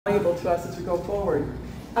valuable to us as we go forward.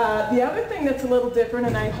 The other thing that's a little different,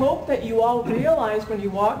 and I hope that you all realized when you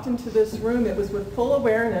walked into this room, it was with full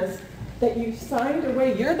awareness that you signed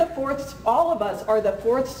away. You're the fourth, all of us are the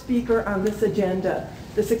fourth speaker on this agenda.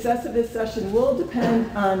 The success of this session will depend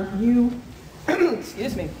on you,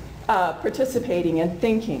 excuse me, participating and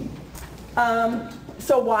thinking.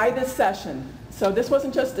 So why this session? So this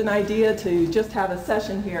wasn't just an idea to just have a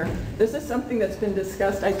session here. This is something that's been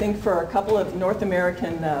discussed, I think, for a couple of North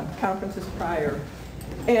American conferences prior.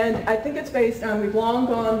 And I think it's based on, we've long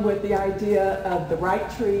gone with the idea of the right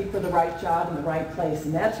tree for the right job in the right place.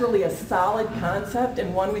 And that's really a solid concept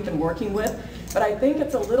and one we've been working with. But I think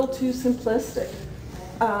it's a little too simplistic.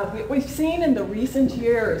 What we've seen in the recent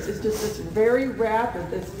years is just this very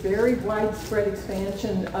rapid, this very widespread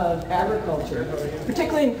expansion of agriculture,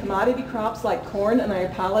 particularly in commodity crops like corn. And I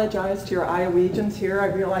apologize to your Iowegians here. I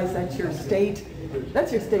realize that's your state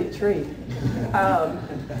tree.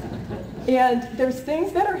 And there's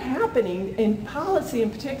things that are happening in policy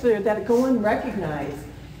in particular that go unrecognized.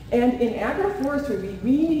 And in agroforestry,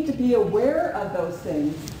 we need to be aware of those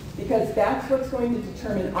things because that's what's going to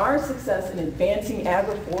determine our success in advancing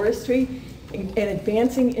agroforestry and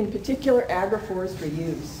advancing, in particular, agroforestry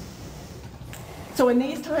use. So in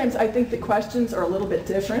these times, I think the questions are a little bit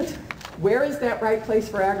different. Where is that right place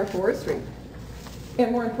for agroforestry?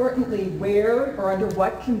 And more importantly, where or under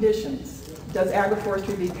what conditions does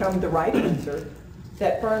agroforestry become the right answer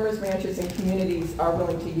that farmers, ranchers, and communities are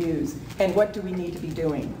willing to use? And what do we need to be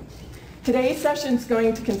doing? Today's session is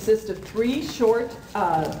going to consist of 3 short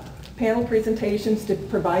panel presentations to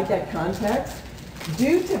provide that context.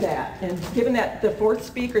 Due to that, and given that the 4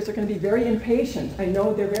 speakers are going to be very impatient, I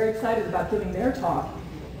know they're very excited about giving their talk,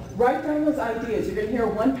 write down those ideas. You're going to hear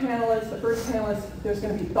one panelist, the first panelist, there's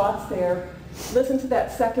going to be thoughts there. Listen to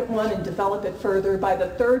that second one and develop it further. By the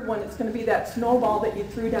third one, it's going to be that snowball that you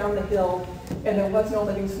threw down the hill and there was no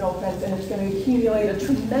living snow fence, and it's going to accumulate a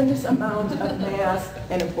tremendous amount of mass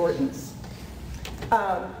and importance.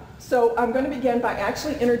 So I'm going to begin by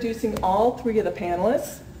actually introducing all 3 of the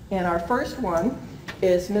panelists. And our first one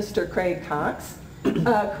is Mr. Craig Cox.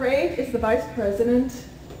 Craig is the Vice President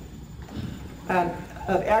of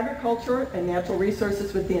Agriculture and Natural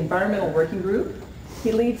Resources with the Environmental Working Group.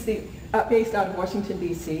 He leads the based out of Washington,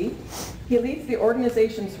 D.C. He leads the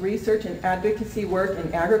organization's research and advocacy work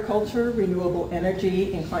in agriculture, renewable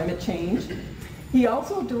energy, and climate change. He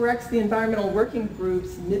also directs the Environmental Working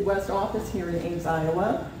Group's Midwest office here in Ames,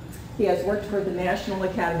 Iowa. He has worked for the National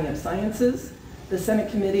Academy of Sciences, the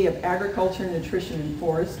Senate Committee of Agriculture, Nutrition, and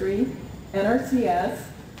Forestry, NRCS,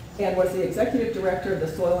 and was the Executive Director of the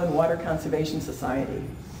Soil and Water Conservation Society.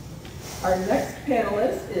 Our next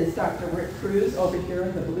panelist is Dr. Rick Cruz over here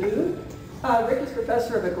in the blue. Rick is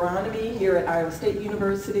Professor of Agronomy here at Iowa State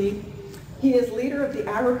University. He is leader of the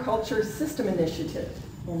Agriculture System Initiative,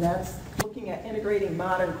 and that's looking at integrating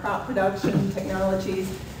modern crop production technologies,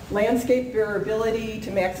 landscape variability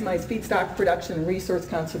to maximize feedstock production and resource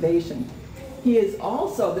conservation. He is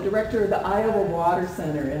also the director of the Iowa Water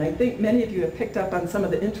Center, and I think many of you have picked up on some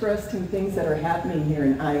of the interesting things that are happening here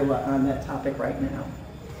in Iowa on that topic right now.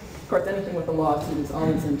 Of course, anything with a lawsuit is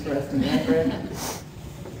always interesting, right?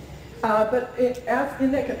 But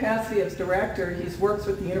in that capacity as director, he works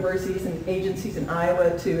with the universities and agencies in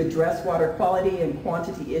Iowa to address water quality and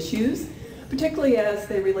quantity issues, particularly as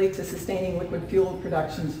they relate to sustaining liquid fuel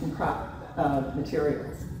productions from crop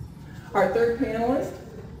materials. Our third panelist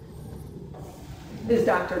is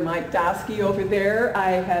Dr. Mike Doskey over there.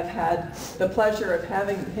 I have had the pleasure of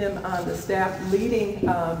having him on the staff leading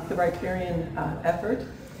the riparian effort.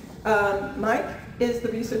 Mike is the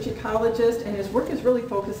research ecologist, and his work is really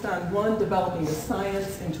focused on, 1, developing the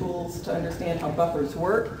science and tools to understand how buffers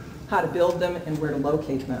work, how to build them, and where to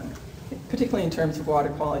locate them, particularly in terms of water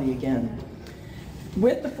quality again.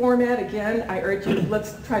 With the format, again, I urge you,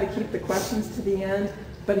 let's try to keep the questions to the end.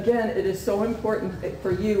 But again, it is so important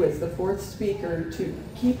for you as the 4th speaker to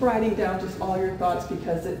keep writing down just all your thoughts,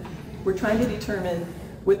 because we're trying to determine,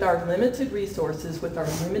 with our limited resources, with our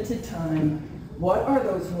limited time, what are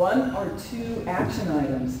those 1 or 2 action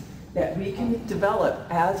items that we can develop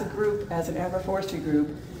as a group, as an agroforestry group,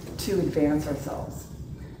 to advance ourselves.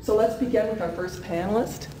 So let's begin with our first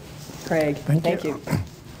panelist, Craig. Thank you.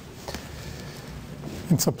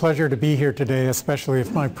 It's a pleasure to be here today, especially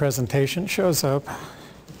if my presentation shows up.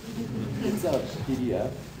 It's a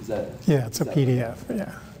PDF. Is that? Yeah, it's a PDF.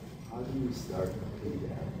 Yeah. How do you start a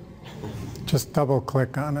PDF? Just double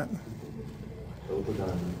click on it. Double click on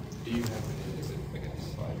it. Do you have, is it like a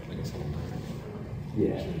slide, like a slide?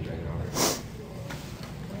 Yeah. Should we drag it on?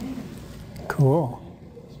 Cool.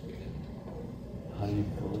 How do you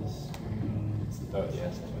pull this? Oh,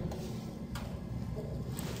 yes.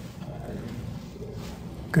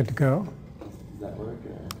 Good to go? Does that work?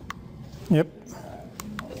 Yep.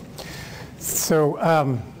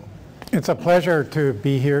 So it's a pleasure to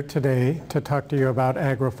be here today to talk to you about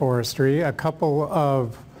agroforestry. A couple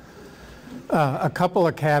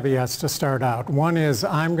of caveats to start out. One is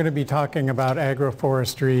I'm going to be talking about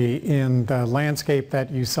agroforestry in the landscape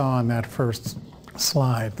that you saw on that first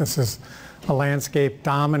slide. This is a landscape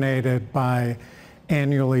dominated by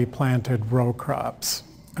annually planted row crops.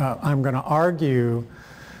 I'm going to argue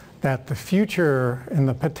that the future and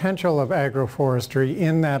the potential of agroforestry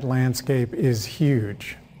in that landscape is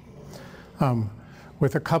huge,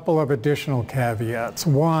 with a couple of additional caveats.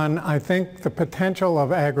 One, I think the potential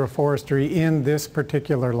of agroforestry in this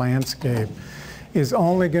particular landscape is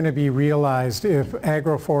only going to be realized if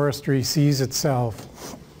agroforestry sees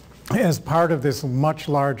itself as part of this much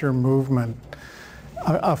larger movement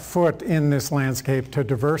afoot in this landscape to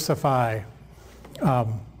diversify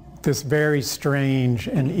this very strange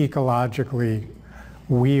and ecologically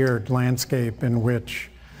weird landscape in which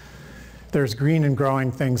there's green and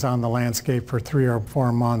growing things on the landscape for 3 or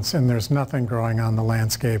 4 months and there's nothing growing on the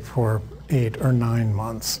landscape for 8 or 9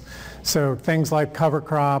 months. So things like cover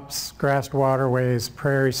crops, grassed waterways,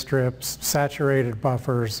 prairie strips, saturated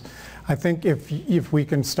buffers. I think if we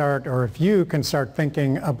can start, or if you can start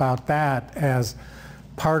thinking about that as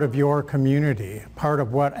part of your community, part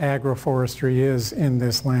of what agroforestry is in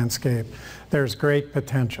this landscape, there's great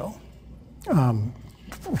potential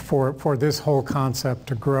for this whole concept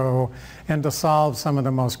to grow and to solve some of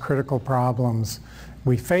the most critical problems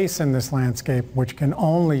we face in this landscape, which can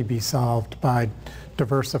only be solved by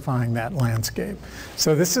diversifying that landscape.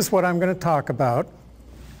 So this is what I'm going to talk about.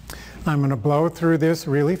 I'm going to blow through this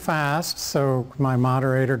really fast so my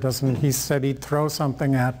moderator doesn't, he said he'd throw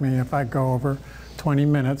something at me if I go over 20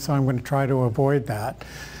 minutes, so I'm going to try to avoid that.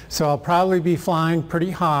 So I'll probably be flying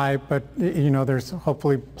pretty high, but you know, there's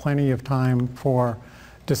hopefully plenty of time for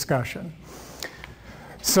discussion.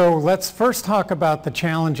 So let's first talk about the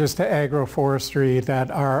challenges to agroforestry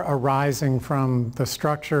that are arising from the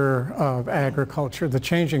structure of agriculture, the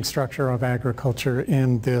changing structure of agriculture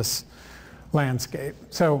in this landscape.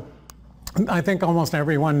 So I think almost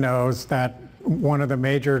everyone knows that one of the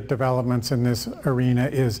major developments in this arena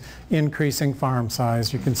is increasing farm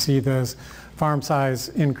size. You can see this. Farm size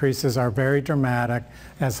increases are very dramatic.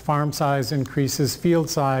 As farm size increases,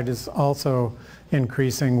 field size is also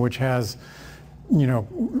increasing, which has, you know,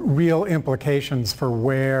 real implications for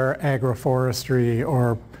where agroforestry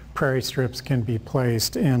or prairie strips can be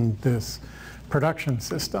placed in this production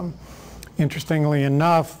system. Interestingly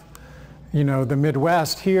enough, you know, the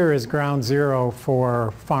Midwest here is ground zero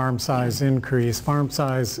for farm size increase. Farm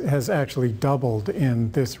size has actually doubled in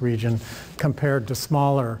this region compared to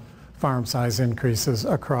smaller farm size increases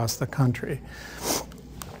across the country.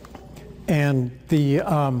 And the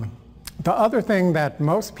other thing that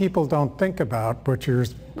most people don't think about, which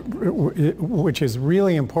is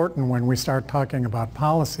really important when we start talking about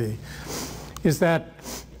policy, is that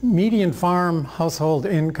median farm household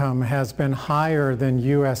income has been higher than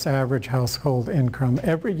U.S. average household income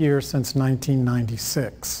every year since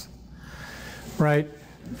 1996, right?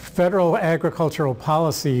 Federal agricultural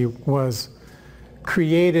policy was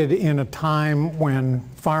created in a time when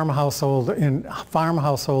farm households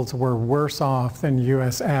were worse off than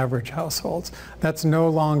U.S. average households. That's no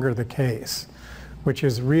longer the case, which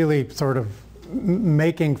is really sort of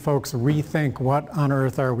making folks rethink what on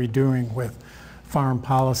earth are we doing with farm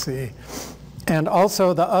policy. And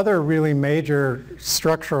also the other really major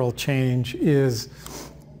structural change is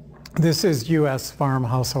this is U.S. farm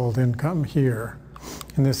household income here,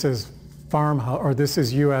 and this is this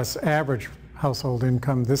is U.S. average household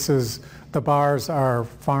income. The bars are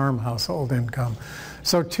farm household income.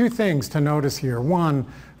 So 2 things to notice here. One,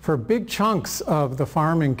 for big chunks of the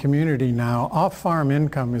farming community now, off-farm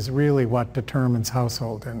income is really what determines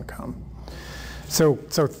household income. So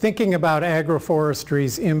thinking about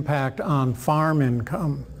agroforestry's impact on farm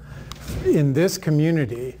income in this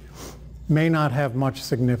community may not have much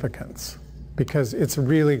significance because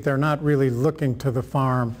they're not really looking to the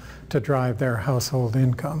farm to drive their household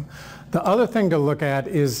income. The other thing to look at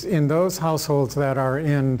is in those households that are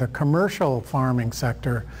in the commercial farming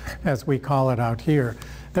sector, as we call it out here,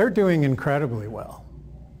 they're doing incredibly well.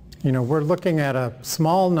 You know, we're looking at a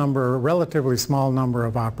relatively small number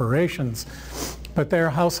of operations, but their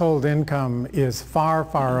household income is far,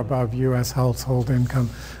 far above U.S. household income.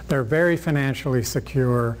 They're very financially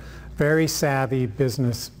secure, very savvy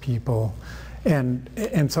business people.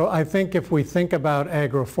 And so I think if we think about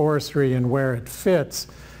agroforestry and where it fits,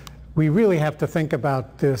 we really have to think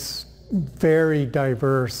about this very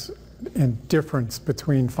diverse and difference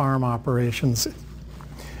between farm operations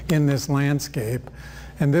in this landscape.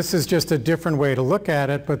 And this is just a different way to look at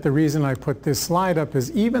it, but the reason I put this slide up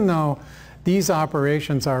is even though these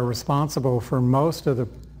operations are responsible for most of the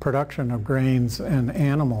production of grains and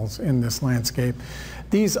animals in this landscape,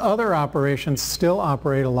 these other operations still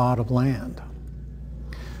operate a lot of land.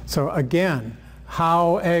 So again,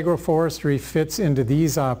 how agroforestry fits into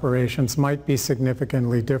these operations might be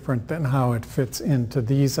significantly different than how it fits into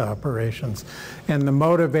these operations. And the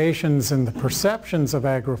motivations and the perceptions of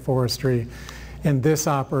agroforestry in this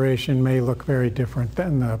operation may look very different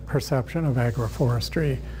than the perception of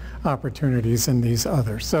agroforestry opportunities in these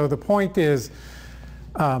others. So the point is,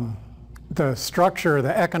 the structure,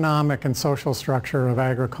 the economic and social structure of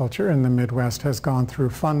agriculture in the Midwest has gone through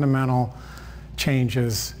fundamental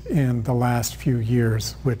changes in the last few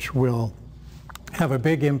years, which will have a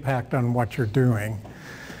big impact on what you're doing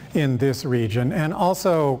in this region. And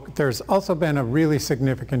also, there's also been a really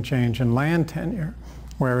significant change in land tenure,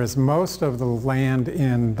 whereas most of the land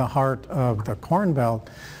in the heart of the Corn Belt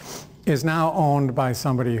is now owned by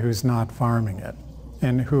somebody who's not farming it,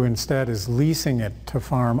 and who instead is leasing it to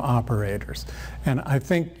farm operators. And I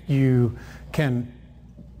think you can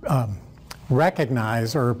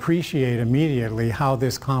recognize or appreciate immediately how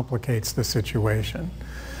this complicates the situation,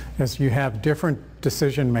 as you have different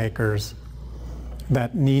decision makers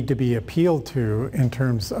that need to be appealed to in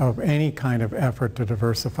terms of any kind of effort to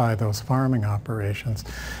diversify those farming operations.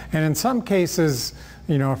 And in some cases,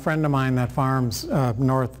 you know, a friend of mine that farms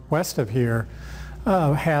northwest of here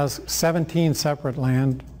has 17 separate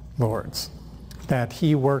landlords that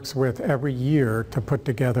he works with every year to put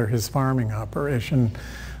together his farming operation.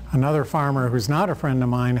 Another farmer who's not a friend of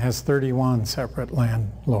mine has 31 separate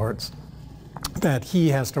landlords that he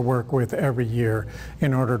has to work with every year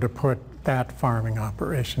in order to put that farming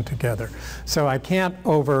operation together. So I can't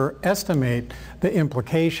overestimate the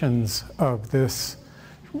implications of this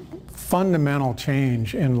fundamental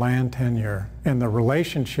change in land tenure and the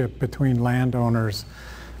relationship between landowners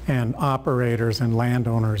and operators and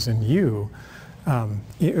landowners and you,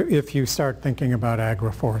 if you start thinking about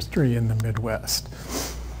agroforestry in the Midwest.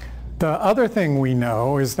 The other thing we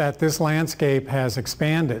know is that this landscape has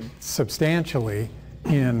expanded substantially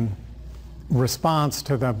in response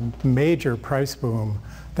to the major price boom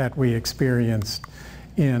that we experienced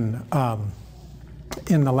in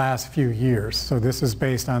the last few years. So this is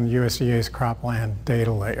based on USDA's cropland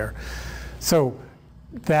data layer. So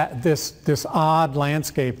that this odd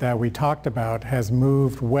landscape that we talked about has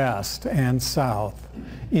moved west and south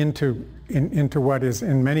into what is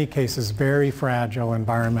in many cases very fragile,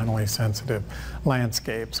 environmentally sensitive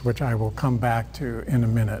landscapes, which I will come back to in a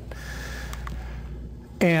minute.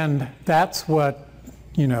 And that's what,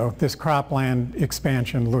 you know, this cropland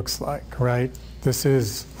expansion looks like, right? This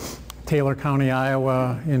is Taylor County,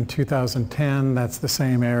 Iowa in 2010. That's the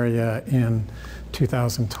same area in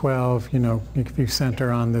 2012. You know, if you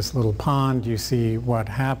center on this little pond, you see what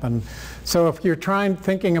happened. So if you're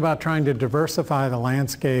thinking about trying to diversify the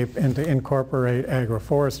landscape and to incorporate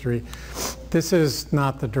agroforestry, this is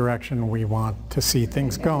not the direction we want to see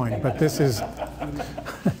things going, but this is,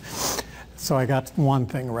 so I got one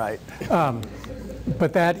thing right.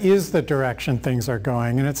 But that is the direction things are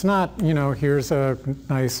going, and it's not, you know, here's a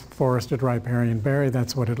nice forested riparian berry.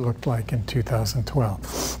 That's what it looked like in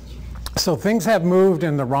 2012. So things have moved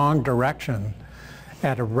in the wrong direction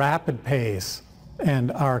at a rapid pace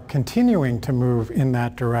and are continuing to move in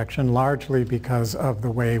that direction largely because of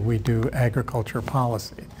the way we do agriculture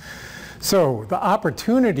policy. So the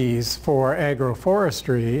opportunities for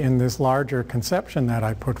agroforestry in this larger conception that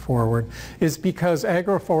I put forward is because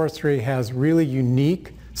agroforestry has really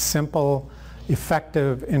unique, simple,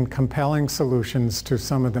 effective, and compelling solutions to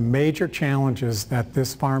some of the major challenges that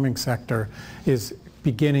this farming sector is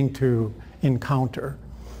beginning to encounter.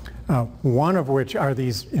 One of which are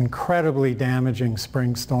these incredibly damaging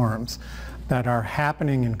spring storms that are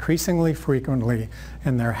happening increasingly frequently,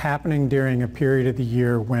 and they're happening during a period of the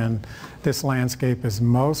year when this landscape is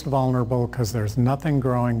most vulnerable because there's nothing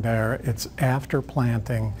growing there. It's after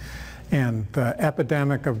planting, and the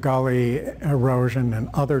epidemic of gully erosion and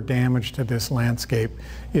other damage to this landscape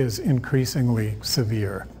is increasingly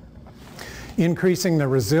severe. Increasing the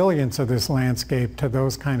resilience of this landscape to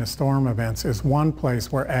those kind of storm events is one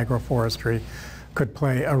place where agroforestry could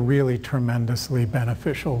play a really tremendously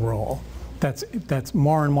beneficial role. That's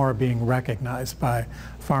more and more being recognized by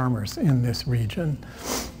farmers in this region.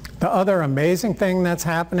 The other amazing thing that's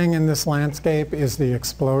happening in this landscape is the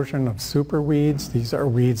explosion of superweeds. These are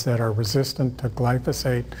weeds that are resistant to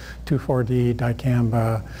glyphosate, 2,4-D,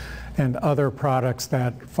 dicamba, and other products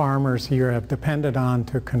that farmers here have depended on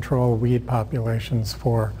to control weed populations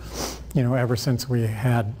for, ever since we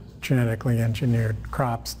had genetically engineered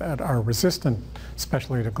crops that are resistant,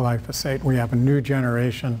 especially to glyphosate. We have a new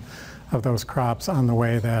generation of those crops on the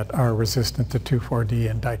way that are resistant to 2,4-D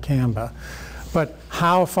and dicamba. But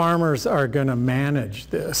how farmers are going to manage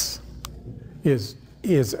this is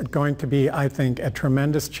going to be, I think, a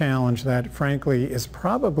tremendous challenge that, frankly, is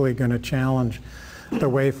probably going to challenge the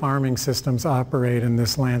way farming systems operate in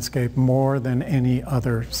this landscape more than any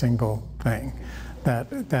other single thing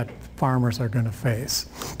that farmers are going to face.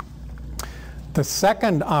 The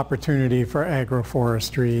second opportunity for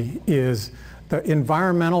agroforestry is the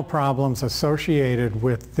environmental problems associated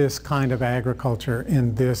with this kind of agriculture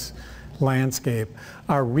in this landscape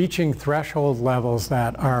are reaching threshold levels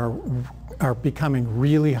that are becoming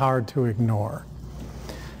really hard to ignore.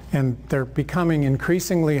 And they're becoming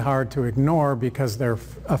increasingly hard to ignore because they're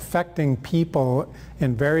affecting people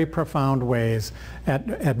in very profound ways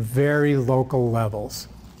at very local levels.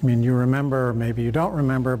 I mean, you remember, maybe you don't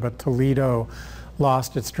remember, but Toledo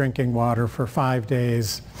lost its drinking water for 5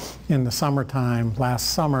 days in the summertime last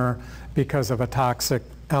summer because of a toxic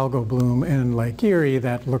algal bloom in Lake Erie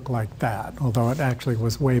that looked like that, although it actually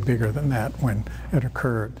was way bigger than that when it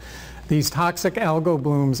occurred. These toxic algal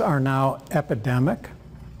blooms are now epidemic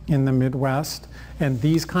in the Midwest, and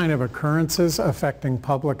these kind of occurrences affecting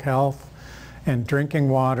public health and drinking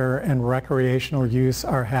water and recreational use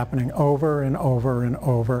are happening over and over and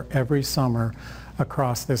over every summer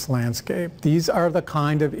across this landscape. These are the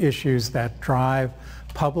kind of issues that drive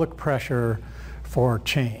public pressure for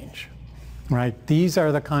change, right? These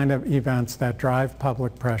are the kind of events that drive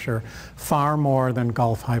public pressure far more than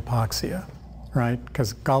Gulf hypoxia, right?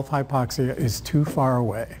 Because Gulf hypoxia is too far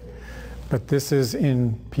away. But this is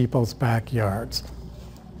in people's backyards.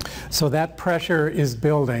 So that pressure is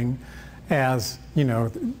building as,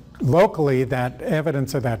 locally that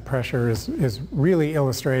evidence of that pressure is really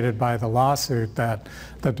illustrated by the lawsuit that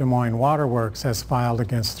the Des Moines Water Works has filed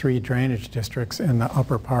against 3 drainage districts in the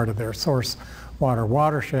upper part of their source water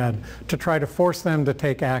watershed to try to force them to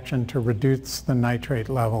take action to reduce the nitrate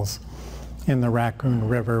levels in the Raccoon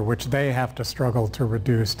River, which they have to struggle to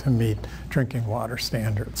reduce to meet drinking water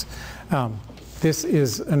standards. This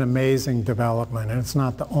is an amazing development, and it's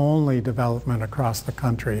not the only development across the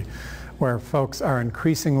country where folks are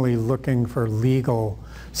increasingly looking for legal,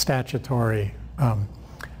 statutory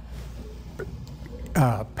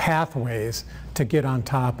pathways to get on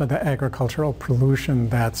top of the agricultural pollution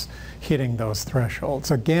that's hitting those thresholds.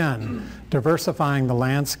 Again, diversifying the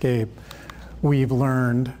landscape, we've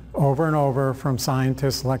learned over and over from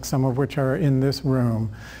scientists, like some of which are in this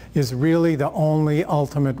room, is really the only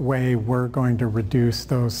ultimate way we're going to reduce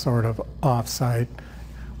those sort of off-site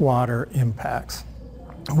water impacts.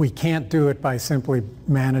 We can't do it by simply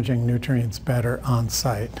managing nutrients better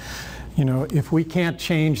on-site. If we can't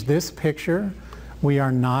change this picture, we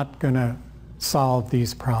are not going to solve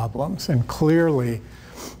these problems. And clearly,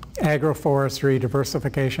 agroforestry,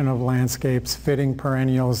 diversification of landscapes, fitting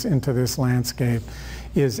perennials into this landscape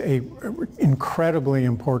is an incredibly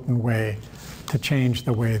important way to change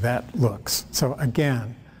the way that looks. So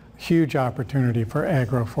again, huge opportunity for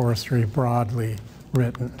agroforestry broadly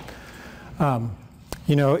written.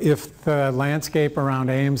 If the landscape around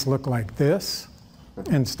Ames looked like this,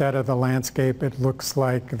 instead of the landscape it looks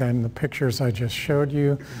like then the pictures I just showed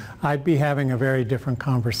you, I'd be having a very different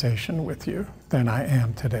conversation with you than I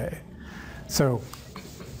am today. So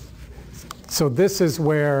this is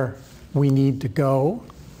where we need to go,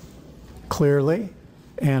 clearly,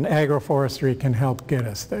 and agroforestry can help get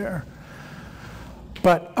us there.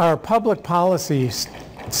 But our public policy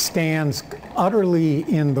stands utterly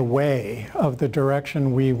in the way of the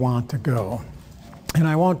direction we want to go. And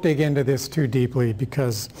I won't dig into this too deeply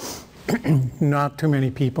because not too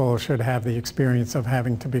many people should have the experience of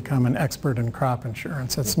having to become an expert in crop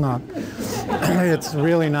insurance. It's not, it's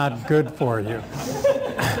really not good for you.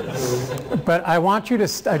 But I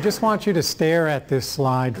just want you to stare at this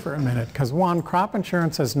slide for a minute, because one, crop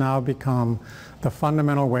insurance has now become the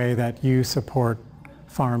fundamental way that you support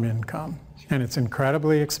farm income. And it's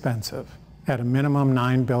incredibly expensive. At a minimum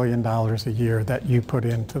 $9 billion a year that you put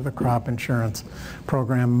into the crop insurance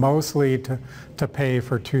program, mostly to pay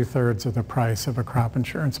for 2/3 of the price of a crop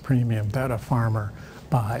insurance premium that a farmer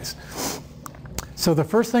buys. So the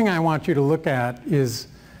first thing I want you to look at is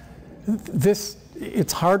this.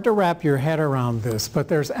 It's hard to wrap your head around this, but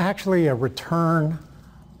there's actually a return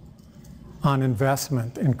on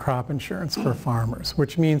investment in crop insurance for farmers,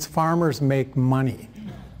 which means farmers make money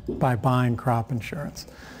by buying crop insurance.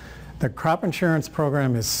 The crop insurance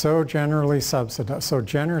program is so generously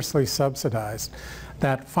subsidized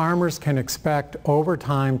that farmers can expect over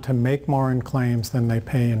time to make more in claims than they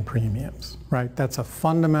pay in premiums, right? That's a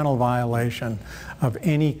fundamental violation of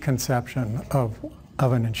any conception of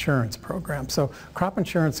an insurance program. So crop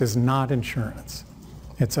insurance is not insurance.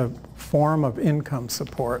 It's a form of income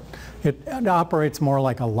support. It operates more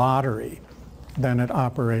like a lottery than it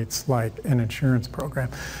operates like an insurance program.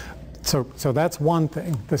 So that's one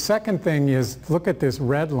thing. The second thing is, look at this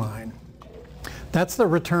red line. That's the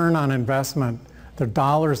return on investment, the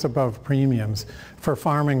dollars above premiums for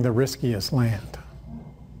farming the riskiest land,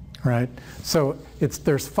 right? So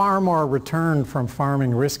there's far more return from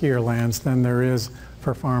farming riskier lands than there is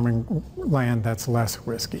for farming land that's less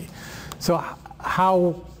risky. So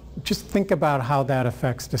just think about how that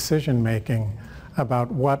affects decision making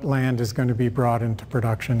about what land is going to be brought into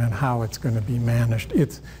production and how it's going to be managed.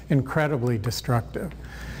 It's incredibly destructive.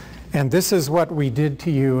 And this is what we did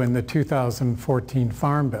to you in the 2014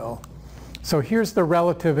 Farm Bill. So here's the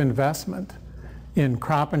relative investment in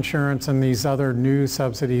crop insurance and these other new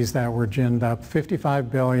subsidies that were ginned up.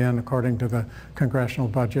 $55 billion according to the Congressional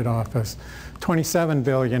Budget Office, $27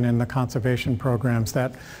 billion in the conservation programs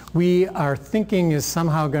that we are thinking is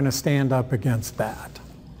somehow going to stand up against that.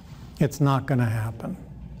 It's not going to happen.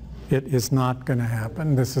 It is not going to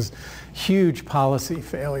happen. This is huge policy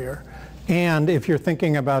failure. And if you're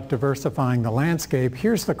thinking about diversifying the landscape,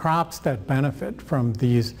 here's the crops that benefit from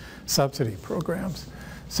these subsidy programs.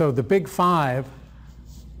 So the big five,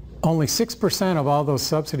 only 6% of all those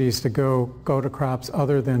subsidies to go to crops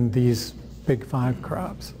other than these big five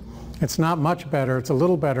crops. It's not much better. It's a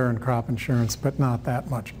little better in crop insurance, but not that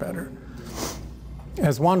much better.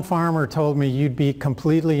 As one farmer told me, you'd be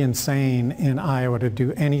completely insane in Iowa to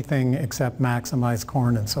do anything except maximize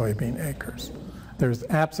corn and soybean acres. There's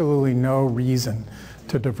absolutely no reason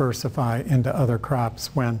to diversify into other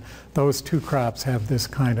crops when those two crops have this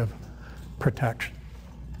kind of protection.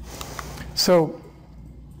 So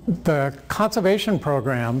the conservation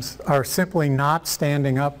programs are simply not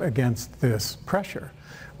standing up against this pressure.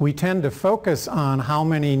 We tend to focus on how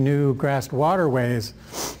many new grassed waterways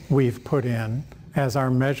we've put in as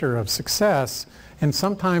our measure of success, and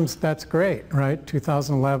sometimes that's great, right?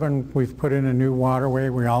 2011, we've put in a new waterway,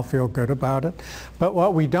 we all feel good about it. But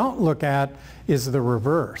what we don't look at is the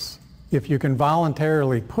reverse. If you can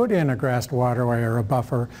voluntarily put in a grassed waterway or a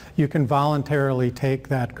buffer, you can voluntarily take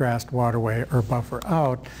that grassed waterway or buffer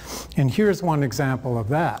out. And here's one example of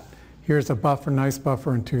that. Here's a buffer, nice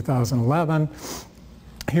buffer in 2011.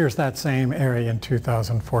 Here's that same area in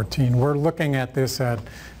 2014. We're looking at this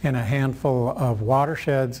in a handful of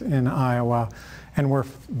watersheds in Iowa, and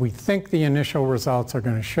we think the initial results are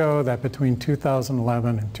going to show that between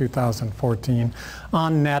 2011 and 2014,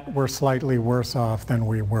 on net, we're slightly worse off than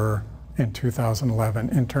we were in 2011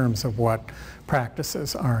 in terms of what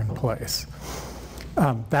practices are in place.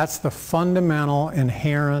 That's the fundamental,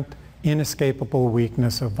 inherent, inescapable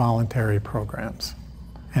weakness of voluntary programs.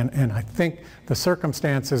 And I think the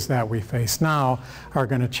circumstances that we face now are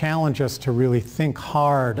going to challenge us to really think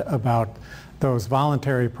hard about those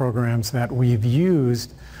voluntary programs that we've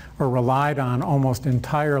used or relied on almost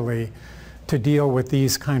entirely to deal with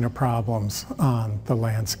these kind of problems on the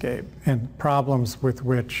landscape, and problems with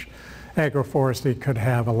which agroforestry could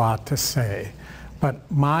have a lot to say. But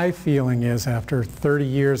my feeling is, after 30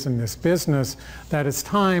 years in this business, that it's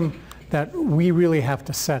time that we really have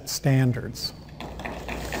to set standards.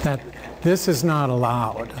 That this is not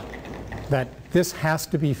allowed, that this has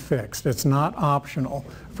to be fixed. It's not optional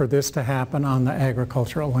for this to happen on the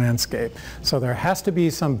agricultural landscape. So there has to be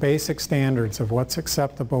some basic standards of what's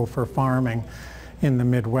acceptable for farming in the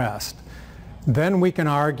Midwest. Then we can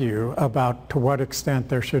argue about to what extent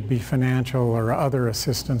there should be financial or other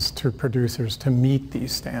assistance to producers to meet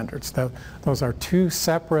these standards. Those are two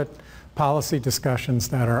separate policy discussions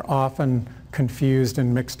that are often confused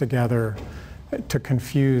and mixed together to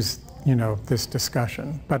confuse, this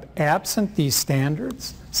discussion. But absent these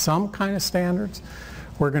standards, some kind of standards,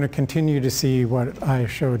 we're going to continue to see what I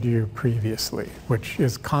showed you previously, which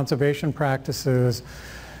is conservation practices,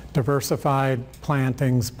 diversified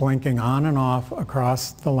plantings blinking on and off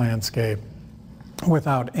across the landscape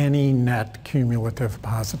without any net cumulative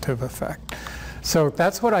positive effect. So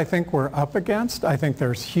that's what I think we're up against. I think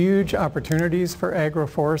there's huge opportunities for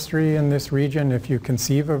agroforestry in this region if you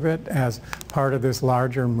conceive of it as part of this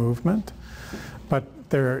larger movement. But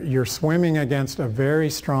you're swimming against a very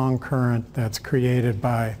strong current that's created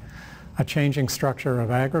by a changing structure of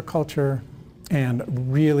agriculture and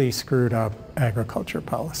really screwed up agriculture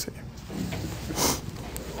policy.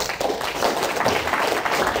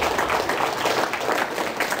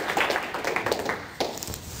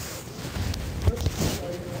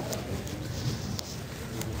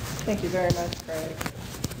 Thank you very much, Craig.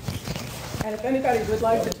 And if anybody would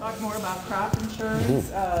like to talk more about crop insurance,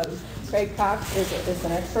 Craig Cox is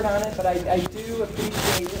an expert on it, but I do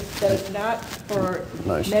appreciate that it's not for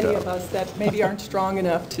many of us that maybe aren't strong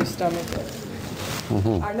enough to stomach it.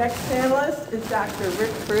 Our next panelist is Dr.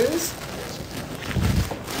 Rick Cruz.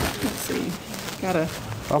 Let's see,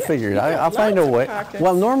 I'll figure it out. I'll find a way.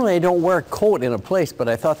 Well, normally I don't wear a coat in a place, but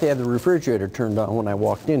I thought they had the refrigerator turned on when I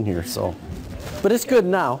walked in here, so. But it's good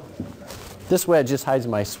now. This way it just hides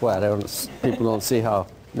my sweat. People don't see how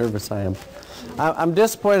nervous I am. I'm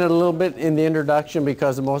disappointed a little bit in the introduction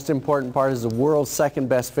because the most important part is the world's second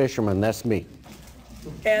best fisherman. That's me.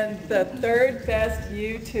 And the third best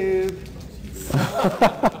YouTube.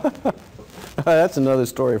 That's another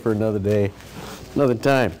story for another day, another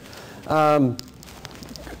time.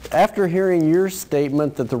 After hearing your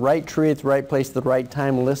statement that the right tree at the right place at the right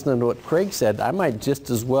time, listening to what Craig said, I might just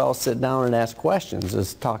as well sit down and ask questions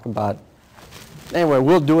as talk about. Anyway,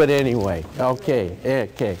 we'll do it anyway.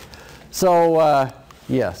 Okay. So,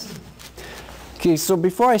 yes. Okay, so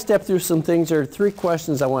before I step through some things, there are 3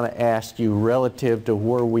 questions I want to ask you relative to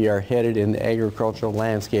where we are headed in the agricultural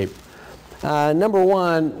landscape. Number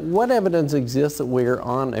 1, what evidence exists that we are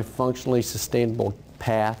on a functionally sustainable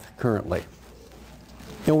path currently?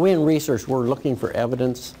 You know, we in research, we're looking for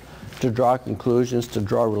evidence to draw conclusions, to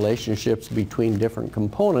draw relationships between different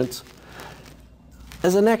components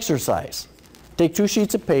as an exercise. Take 2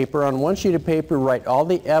 sheets of paper. On 1 sheet of paper, write all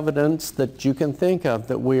the evidence that you can think of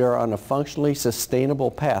that we are on a functionally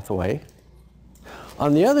sustainable pathway.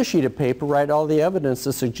 On the other sheet of paper, write all the evidence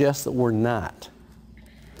that suggests that we're not.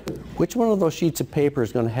 Which one of those sheets of paper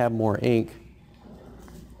is going to have more ink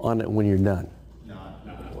on it when you're done?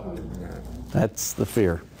 That's the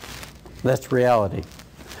fear. That's reality.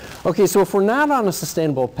 Okay, so if we're not on a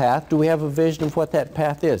sustainable path, do we have a vision of what that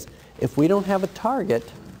path is? If we don't have a target,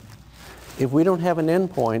 if we don't have an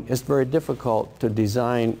endpoint, it's very difficult to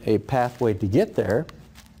design a pathway to get there.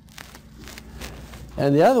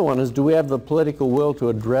 And the other one is, do we have the political will to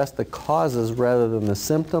address the causes rather than the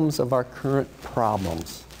symptoms of our current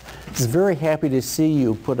problems? I'm very happy to see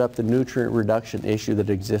you put up the nutrient reduction issue that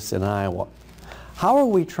exists in Iowa. How are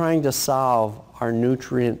we trying to solve our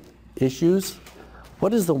nutrient issues?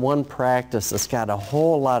 What is the one practice that's got a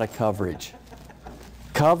whole lot of coverage?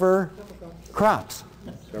 Cover crops.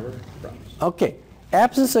 Cover crops. Okay,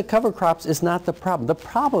 absence of cover crops is not the problem. The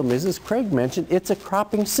problem is, as Craig mentioned, it's a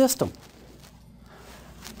cropping system.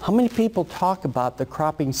 How many people talk about the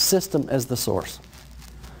cropping system as the source?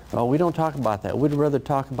 Well, we don't talk about that. We'd rather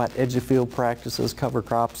talk about edge of field practices, cover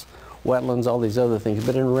crops, wetlands, all these other things,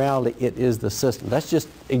 but in reality it is the system. That's just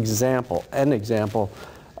an example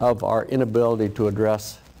of our inability to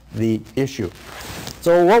address the issue.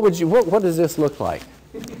 So what does this look like?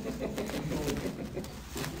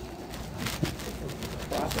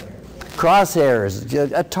 Crosshairs,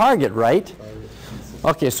 a target, right?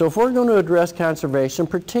 Okay, so if we're going to address conservation,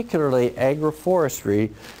 particularly agroforestry,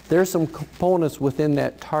 there's some components within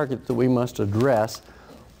that target that we must address.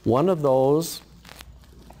 One of those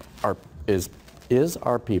is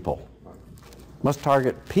our people. Must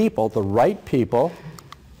target people, the right people,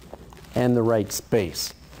 and the right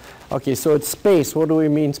space. Okay, so it's space. What do we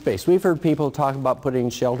mean space? We've heard people talk about putting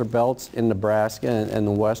shelter belts in Nebraska and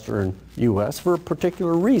the western U.S. for a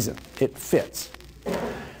particular reason. It fits.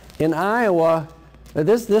 In Iowa,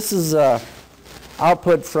 this is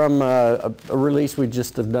output from a release we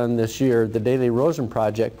just have done this year, the Daily Erosion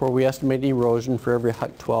Project, where we estimate erosion for every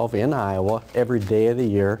Huck 12 in Iowa every day of the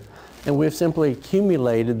year. And we've simply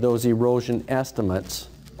accumulated those erosion estimates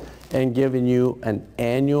and given you an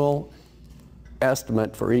annual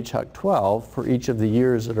estimate for each Huck 12 for each of the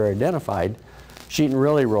years that are identified, sheet and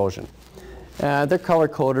rill erosion. They're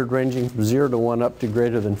color-coded, ranging from 0 to 1 up to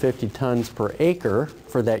greater than 50 tons per acre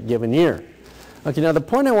for that given year. Okay, now the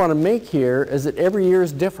point I want to make here is that every year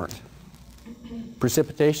is different.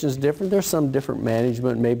 Precipitation is different. There's some different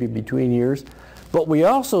management maybe between years. But we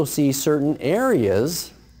also see certain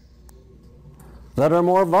areas that are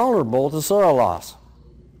more vulnerable to soil loss.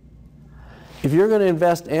 If you're going to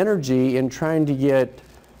invest energy in trying to get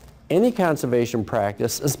any conservation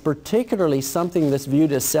practice, is particularly something that's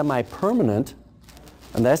viewed as semi-permanent,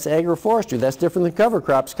 and that's agroforestry. That's different than cover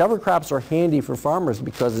crops. Cover crops are handy for farmers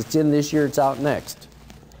because it's in this year, it's out next.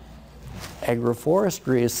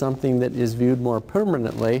 Agroforestry is something that is viewed more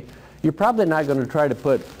permanently. You're probably not going to try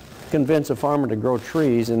to convince a farmer to grow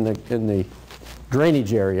trees in the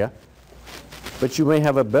drainage area, but you may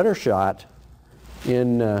have a better shot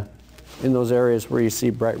in those areas where you see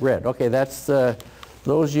bright red. Okay, that's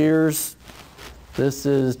those years. This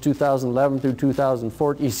is 2011 through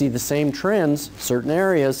 2014. You see the same trends, certain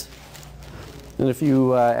areas, And if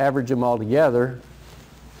you average them all together,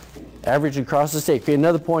 average across the state. Okay,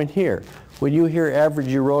 another point here. When you hear average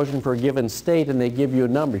erosion for a given state and they give you a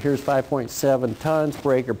number, here's 5.7 tons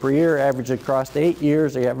per acre per year, average across 8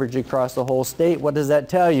 years, they average across the whole state. What does that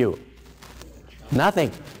tell you?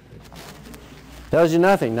 Nothing. Tells you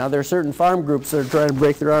nothing. Now, there are certain farm groups that are trying to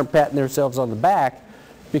break their arm, patting themselves on the back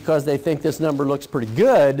because they think this number looks pretty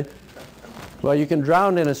good. Well, you can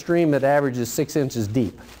drown in a stream that averages 6 inches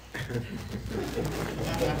deep.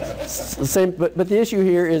 Same, but the issue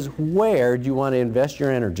here is, where do you want to invest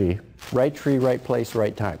your energy? Right tree, right place,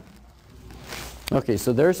 right time. Okay,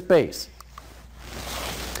 so there's space.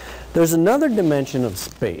 There's another dimension of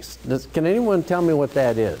space. Can anyone tell me what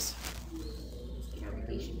that is?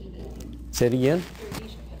 Say it again.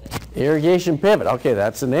 Irrigation pivot. Okay,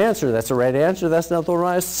 that's an answer. That's the right answer. That's not the one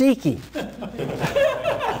I was seeking.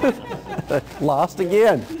 Lost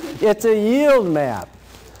again. It's a yield map.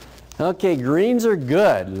 Okay, greens are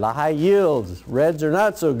good, high yields. Reds are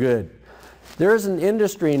not so good. There's an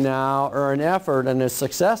industry now, or an effort, and a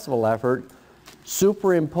successful effort,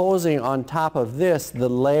 superimposing on top of this the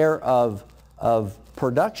layer of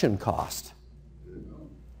production cost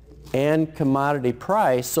and commodity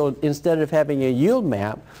price. So instead of having a yield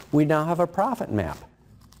map, we now have a profit map.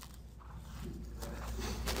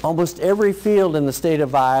 Almost every field in the state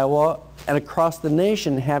of Iowa and across the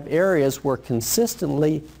nation have areas where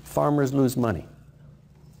consistently farmers lose money.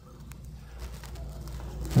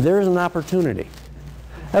 There's an opportunity.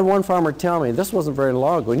 I had one farmer tell me, this wasn't very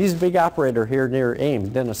long ago, and he's a big operator here near Ames,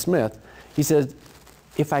 Dennis Smith. He said,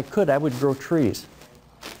 if I could, I would grow trees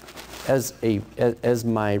as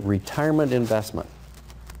my retirement investment.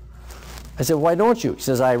 I said, why don't you? He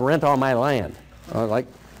says, I rent all my land, like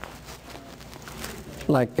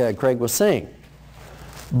Craig was saying.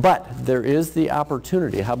 But there is the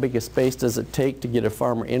opportunity. How big a space does it take to get a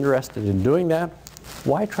farmer interested in doing that?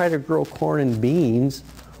 Why try to grow corn and beans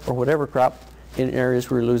or whatever crop in areas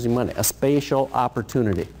where you're losing money? A spatial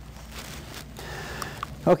opportunity.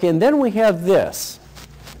 Okay, and then we have this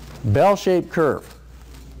bell-shaped curve.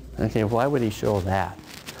 Okay, why would he show that?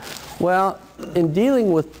 Well, in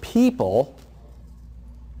dealing with people,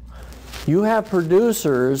 you have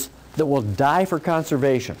producers that will die for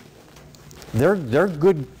conservation. They're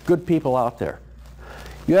good people out there.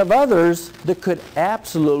 You have others that could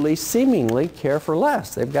absolutely, seemingly care for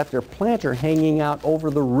less. They've got their planter hanging out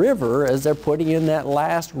over the river as they're putting in that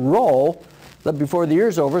last row that before the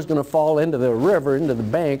year's over is going to fall into the river, into the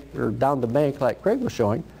bank, or down the bank like Craig was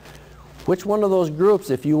showing. Which one of those groups,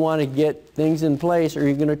 if you want to get things in place, are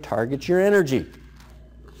you going to target your energy?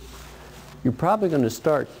 You're probably going to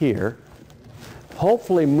start here.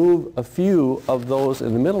 Hopefully move a few of those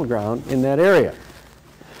in the middle ground in that area.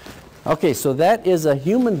 Okay, so that is a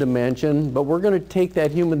human dimension, but we're going to take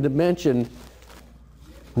that human dimension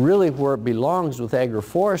really where it belongs with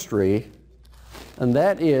agroforestry, and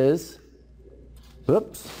that is,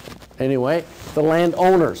 anyway, the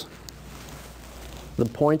landowners. The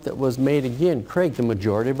point that was made again, Craig, the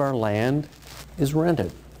majority of our land is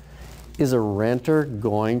rented. Is a renter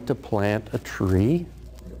going to plant a tree?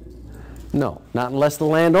 No, not unless the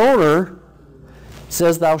landowner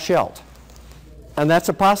says thou shalt. And that's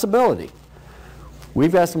a possibility.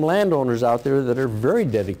 We've got some landowners out there that are very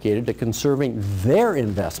dedicated to conserving their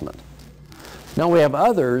investment. Now we have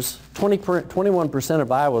others, 21%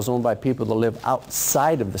 of Iowa is owned by people that live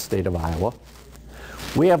outside of the state of Iowa.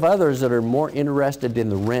 We have others that are more interested in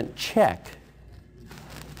the rent check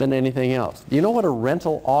than anything else. Do you know what a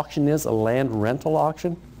rental auction is, a land rental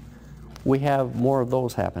auction? We have more of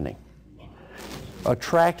those happening. A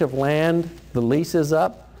tract of land, the lease is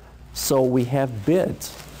up, so we have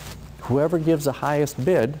bids. Whoever gives the highest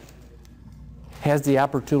bid has the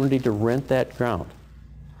opportunity to rent that ground.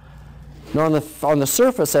 Now on the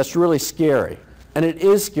surface, that's really scary, and it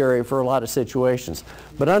is scary for a lot of situations.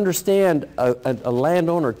 But understand, a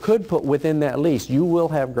landowner could put within that lease, you will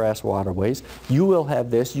have grass waterways, you will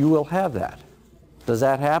have this, you will have that. Does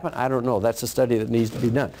that happen? I don't know. That's a study that needs to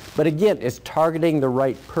be done. But again, it's targeting the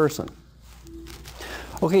right person.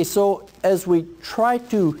 Okay, so as we try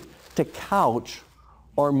to couch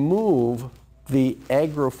or move the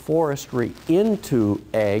agroforestry into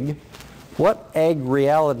ag, what ag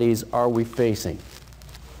realities are we facing?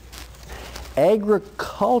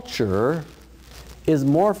 Agriculture is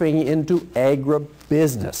morphing into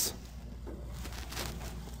agribusiness.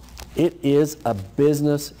 It is a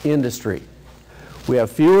business industry. We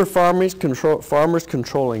have fewer farmers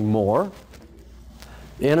controlling more.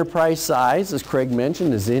 The enterprise size, as Craig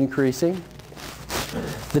mentioned, is increasing.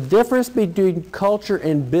 The difference between culture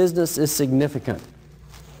and business is significant.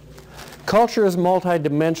 Culture is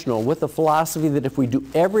multidimensional with the philosophy that if we do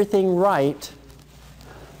everything right,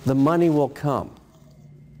 the money will come.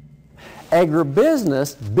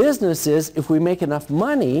 Agribusiness, business is if we make enough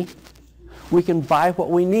money, we can buy what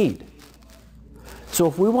we need. So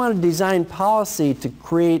if we want to design policy to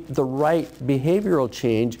create the right behavioral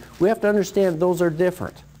change, we have to understand those are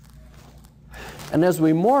different. And as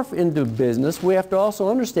we morph into business, we have to also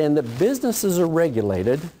understand that businesses are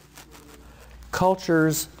regulated,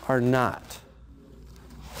 cultures are not.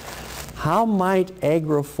 How might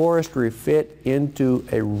agroforestry fit into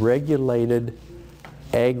a regulated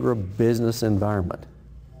agribusiness environment?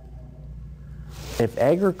 If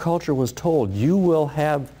agriculture was told, you will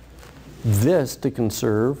have this to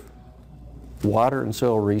conserve water and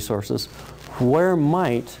soil resources, where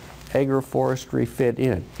might agroforestry fit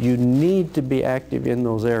in? You need to be active in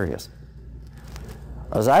those areas.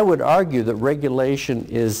 As I would argue that regulation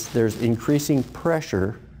is, there's increasing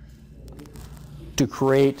pressure to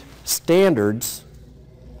create standards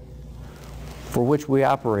for which we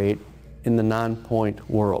operate in the non-point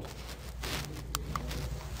world.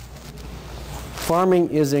 Farming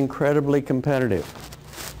is incredibly competitive.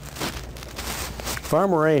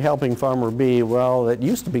 Farmer A helping Farmer B, well, it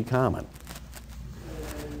used to be common.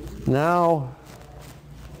 Now,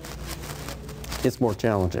 it's more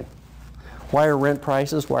challenging. Why are rent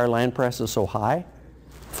prices, why are land prices so high?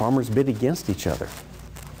 Farmers bid against each other,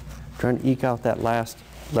 trying to eke out that last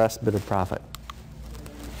bit of profit.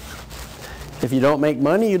 If you don't make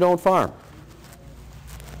money, you don't farm.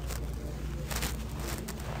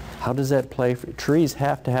 How does that play? Trees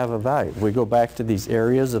have to have a value. We go back to these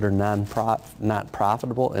areas that are not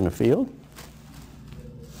profitable in a field.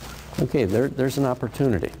 Okay, there's an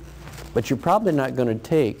opportunity. But you're probably not going to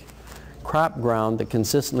take crop ground that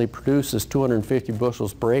consistently produces 250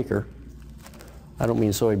 bushels per acre, I don't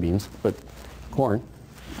mean soybeans, but corn,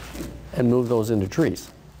 and move those into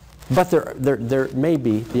trees. But there may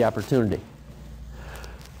be the opportunity.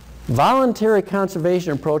 Voluntary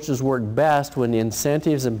conservation approaches work best when the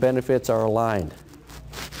incentives and benefits are aligned.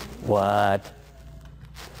 What?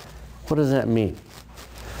 What does that mean?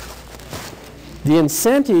 The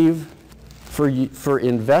incentive for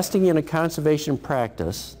investing in a conservation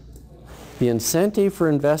practice, the incentive for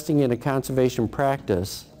investing in a conservation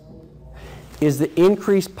practice is the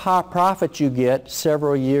increased profit you get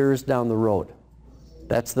several years down the road.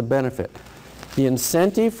 That's the benefit. The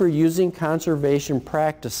incentive for using conservation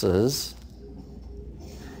practices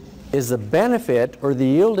is the benefit or the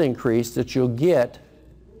yield increase that you'll get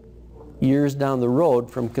years down the road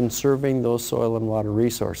from conserving those soil and water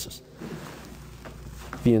resources.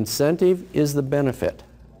 The incentive is the benefit.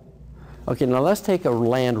 Okay, now let's take a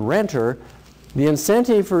land renter. The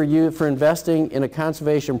incentive for you for investing in a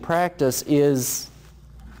conservation practice is,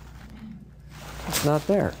 it's not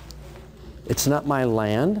there. It's not my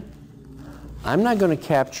land. I'm not going to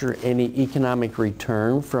capture any economic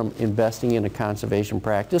return from investing in a conservation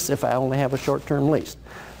practice if I only have a short-term lease.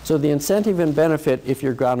 So the incentive and benefit, if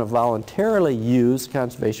you're going to voluntarily use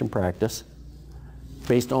conservation practice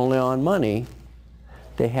based only on money,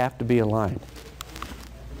 they have to be aligned.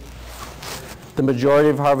 The majority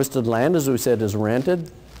of harvested land, as we said, is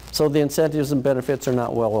rented, so the incentives and benefits are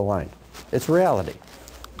not well aligned. It's reality.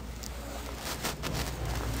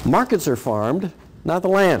 Markets are farmed, not the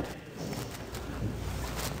land.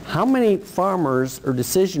 How many farmers or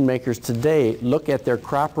decision makers today look at their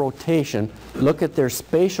crop rotation, look at their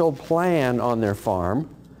spatial plan on their farm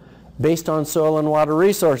based on soil and water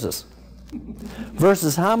resources?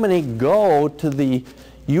 Versus how many go to the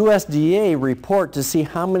USDA report to see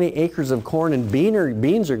how many acres of corn and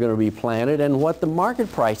beans are going to be planted and what the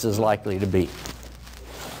market price is likely to be.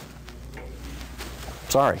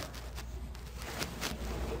 Sorry.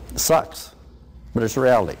 It sucks, but it's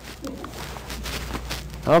reality.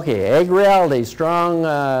 Okay, ag reality, strong,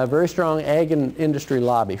 very strong ag and industry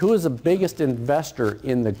lobby. Who is the biggest investor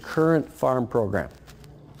in the current farm program?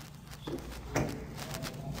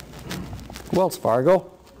 Wells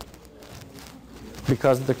Fargo,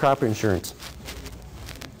 because of the crop insurance.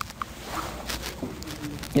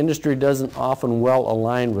 Industry doesn't often well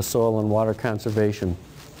align with soil and water conservation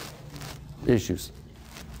issues.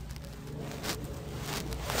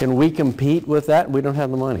 Can we compete with that? We don't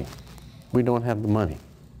have the money. We don't have the money.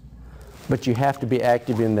 But you have to be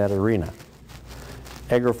active in that arena.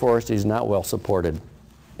 Agroforestry is not well supported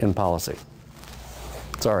in policy.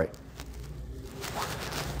 Sorry.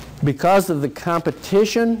 Because of the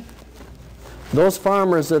competition, those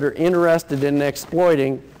farmers that are interested in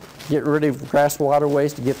exploiting, get rid of grass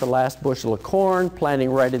waterways to get the last bushel of corn,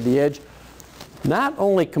 planting right at the edge, not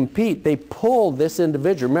only compete, they pull this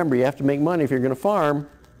individual. Remember, you have to make money if you're going to farm.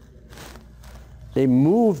 they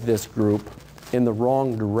move this group in the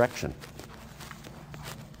wrong direction.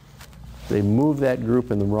 They move that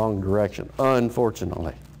group in the wrong direction,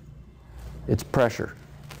 unfortunately. It's pressure.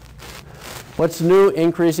 What's new?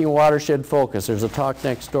 Increasing watershed focus. There's a talk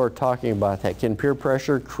next door talking about that. Can peer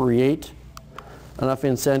pressure create enough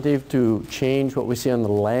incentive to change what we see on the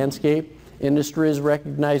landscape? Industry is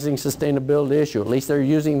recognizing sustainability issue. At least they're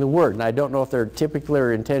using the word. And I don't know if they're typically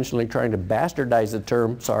or intentionally trying to bastardize the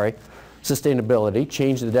term, sustainability,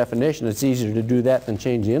 change the definition. It's easier to do that than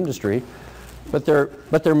change the industry. But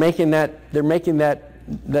they're making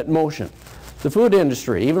that motion. The food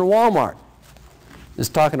industry, even Walmart, is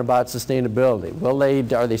talking about sustainability.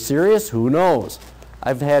 Are they serious? Who knows?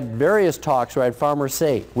 I've had various talks where I had farmers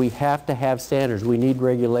say, we have to have standards. We need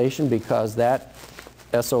regulation because that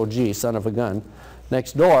SOG, son of a gun,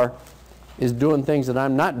 next door is doing things that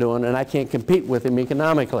I'm not doing and I can't compete with him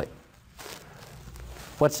economically.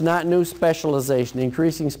 What's not new? Specialization,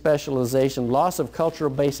 increasing specialization, loss of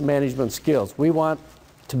cultural-based management skills. We want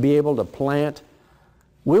to be able to plant.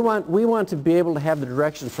 We want to be able to have the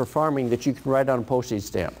directions for farming that you can write on a postage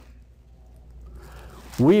stamp.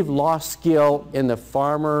 We've lost skill in the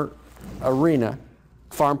farmer arena,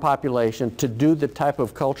 farm population, to do the type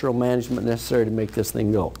of cultural management necessary to make this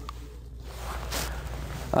thing go.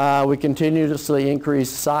 We continuously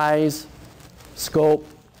increase size, scope.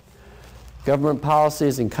 Government policy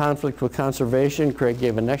is in conflict with conservation. Craig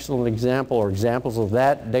gave an excellent example, or examples of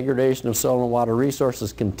that. Degradation of soil and water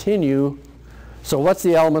resources continue. So what's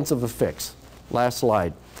the elements of a fix? Last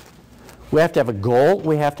slide. We have to have a goal,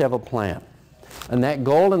 we have to have a plan. And that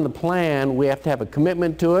goal and the plan, we have to have a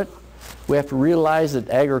commitment to it. We have to realize that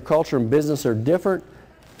agriculture and business are different,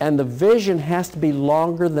 and the vision has to be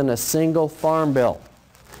longer than a single farm bill.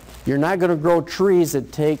 You're not going to grow trees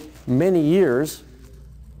that take many years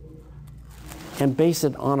and base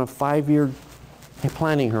it on a 5-year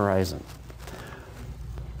planning horizon.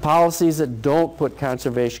 Policies that don't put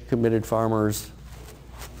conservation committed farmers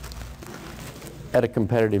at a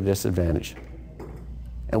competitive disadvantage.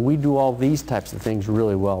 And we do all these types of things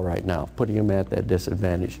really well right now, putting them at that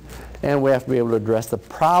disadvantage. And we have to be able to address the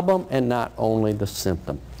problem and not only the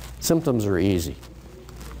symptom. Symptoms are easy.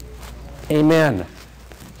 Amen.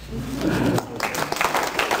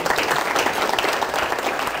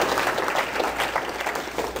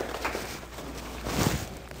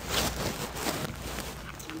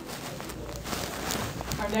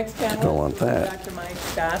 Our next panelist Don't want that. is Dr. Mike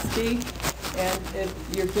Gosty. And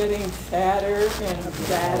you're getting sadder and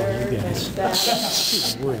sadder and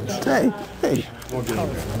sadder. Hey. What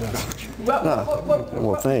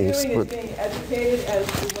thanks. we're doing is being educated as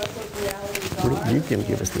to what those realities are. You can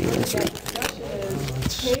give us the answer. The discussion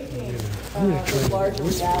is taking the larger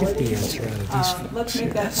realities. Let's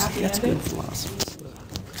make that happy ending.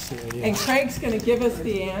 And Craig's going to give us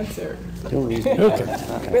the answer.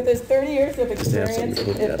 With his 30 years of experience,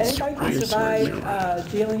 if anybody can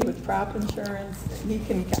survive dealing with crop insurance, he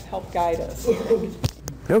can help guide us.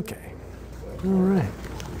 Okay. All right.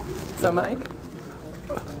 So, Mike?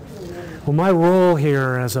 Well, my role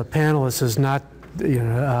here as a panelist is not,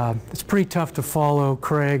 it's pretty tough to follow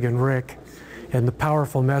Craig and Rick and the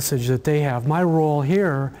powerful message that they have. My role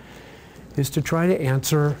here is to try to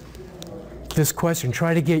answer this question,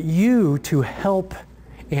 try to get you to help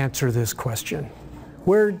answer this question.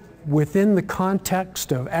 Where, within the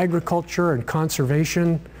context of agriculture and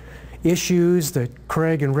conservation issues that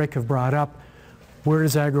Craig and Rick have brought up, where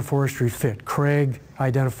does agroforestry fit? Craig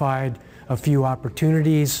identified a few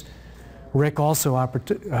opportunities. Rick also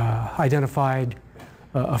identified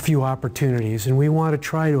a few opportunities, and we want to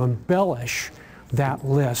try to embellish that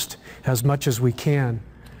list as much as we can.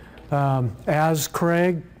 As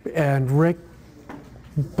Craig and Rick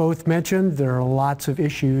both mentioned, there are lots of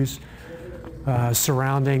issues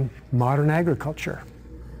surrounding modern agriculture.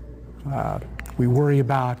 We worry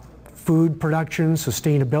about food production,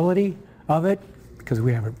 sustainability of it, because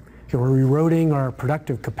we're eroding our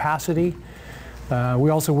productive capacity. We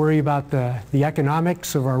also worry about the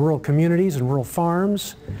economics of our rural communities and rural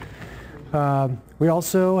farms. We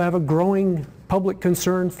also have a growing public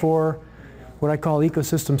concern for what I call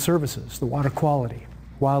ecosystem services, the water quality,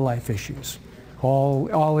 wildlife issues,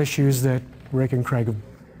 all issues that Rick and Craig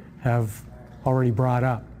have already brought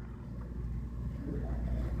up.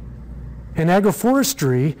 And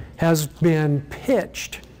agroforestry has been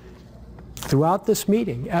pitched throughout this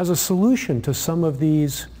meeting as a solution to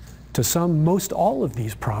most all of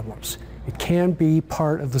these problems. It can be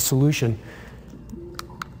part of the solution.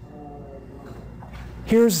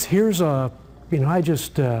 Here's a, I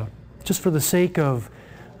just for the sake of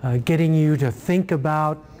getting you to think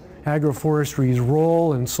about agroforestry's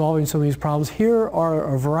role in solving some of these problems, here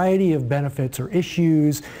are a variety of benefits or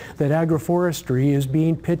issues that agroforestry is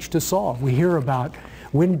being pitched to solve. We hear about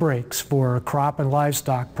windbreaks for crop and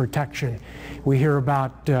livestock protection. We hear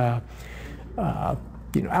about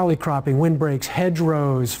alley cropping, windbreaks,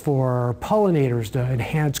 hedgerows for pollinators to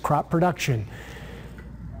enhance crop production.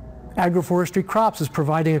 Agroforestry crops is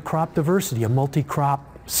providing a crop diversity, a multi-crop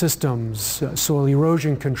systems, soil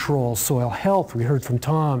erosion control, soil health. We heard from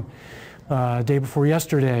Tom day before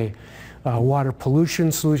yesterday. Water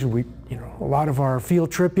pollution solution. A lot of our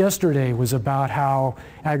field trip yesterday was about how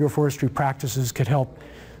agroforestry practices could help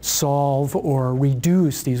solve or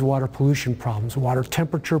reduce these water pollution problems. Water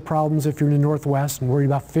temperature problems if you're in the Northwest and worried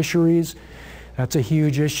about fisheries. That's a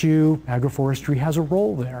huge issue. Agroforestry has a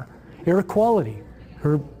role there. Air quality.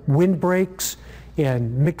 Her windbreaks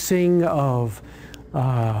and mixing of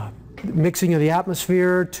the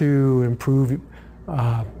atmosphere to improve,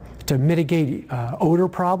 to mitigate odor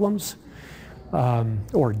problems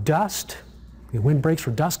or dust, windbreaks for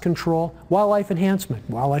dust control, wildlife enhancement,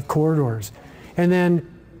 wildlife corridors. And then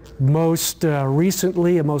most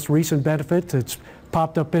recently, a most recent benefit that's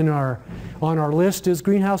popped up on our list is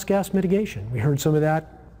greenhouse gas mitigation. We heard some of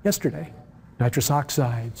that yesterday. Nitrous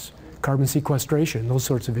oxides, carbon sequestration, those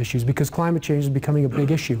sorts of issues, because climate change is becoming a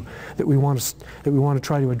big issue that we want to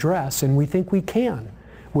try to address, and we think we can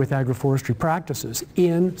with agroforestry practices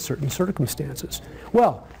in certain circumstances.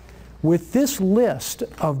 Well, with this list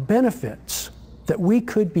of benefits that we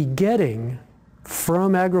could be getting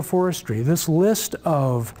from agroforestry, this list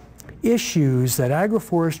of issues that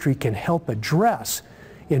agroforestry can help address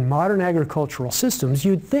in modern agricultural systems,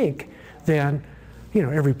 you'd think then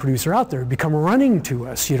every producer out there would become running to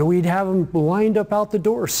us. We'd have them lined up out the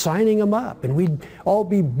door, signing them up, and we'd all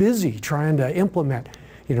be busy trying to implement,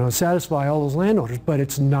 satisfy all those landowners, but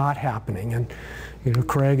it's not happening. And,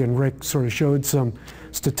 Craig and Rick sort of showed some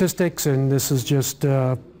statistics, and this is just,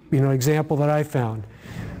 example that I found.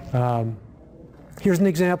 Here's an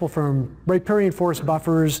example from riparian forest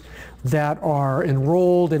buffers that are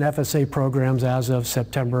enrolled in FSA programs as of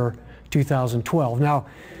September 2012. Now,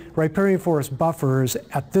 riparian forest buffers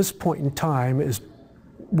at this point in time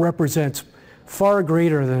represents far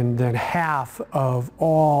greater than half of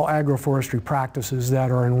all agroforestry practices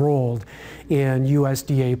that are enrolled in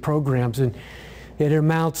USDA programs. And it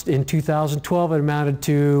amounts, in 2012, it amounted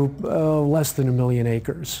to less than 1 million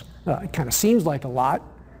acres. It kind of seems like a lot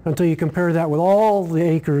until you compare that with all the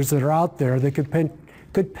acres that are out there that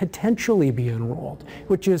could potentially be enrolled,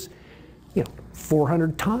 which is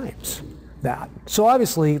 400 times that. So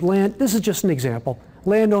obviously, this is just an example.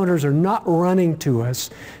 Landowners are not running to us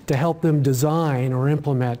to help them design or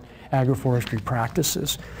implement agroforestry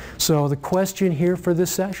practices. So the question here for this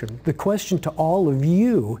session, the question to all of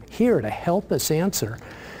you here to help us answer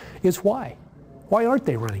is why? Why aren't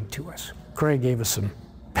they running to us? Craig gave us some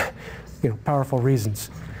powerful reasons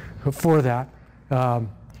for that.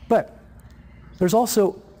 But there's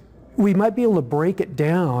also, we might be able to break it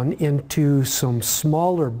down into some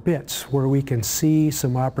smaller bits where we can see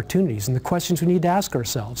some opportunities. And the questions we need to ask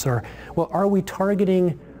ourselves are, well, are we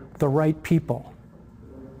targeting the right people?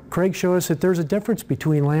 Craig showed us that there's a difference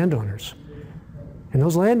between landowners. And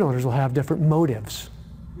those landowners will have different motives.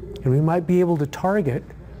 And we might be able to target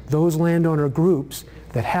those landowner groups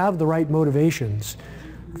that have the right motivations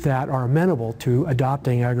that are amenable to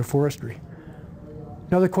adopting agroforestry.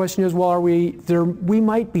 Now the question is, well, we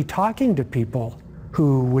might be talking to people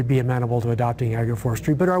who would be amenable to adopting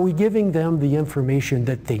agroforestry, but are we giving them the information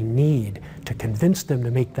that they need to convince them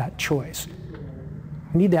to make that choice?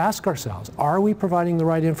 We need to ask ourselves, are we providing the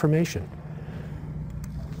right information?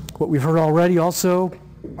 What we've heard already also,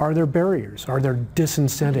 are there barriers? Are there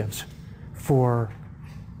disincentives for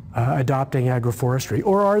adopting agroforestry?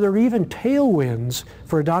 Or are there even tailwinds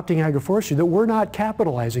for adopting agroforestry that we're not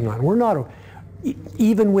capitalizing on? We're not,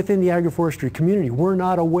 even within the agroforestry community, we're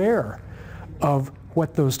not aware of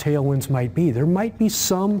what those tailwinds might be. There might be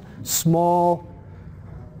some small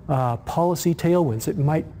policy tailwinds that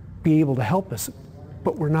might be able to help us,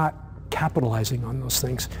 but we're not capitalizing on those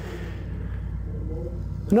things.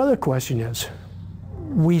 Another question is,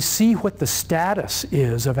 we see what the status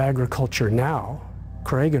is of agriculture now.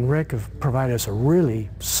 Craig and Rick have provided us a really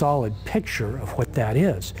solid picture of what that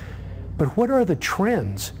is. But what are the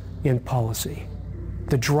trends in policy?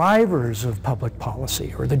 The drivers of public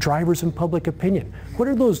policy, or the drivers in public opinion? What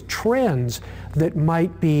are those trends that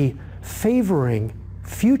might be favoring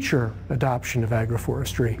future adoption of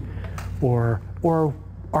agroforestry? Or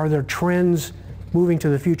are there trends moving to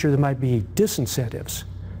the future that might be disincentives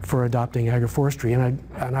for adopting agroforestry?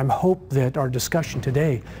 And I hope that our discussion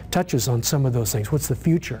today touches on some of those things. What's the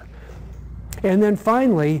future? And then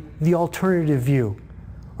finally, the alternative view.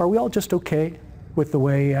 Are we all just okay with the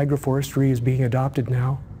way agroforestry is being adopted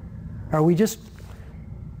now? Are we just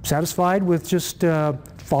satisfied with just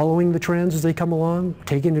following the trends as they come along,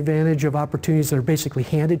 taking advantage of opportunities that are basically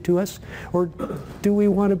handed to us? Or do we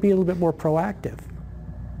want to be a little bit more proactive?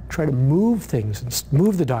 Try to move things and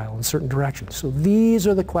move the dial in certain directions. So these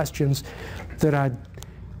are the questions that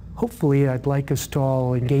hopefully I'd like us to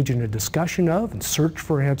all engage in a discussion of and search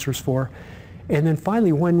for answers for. And then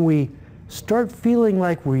finally, when we start feeling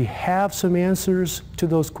like we have some answers to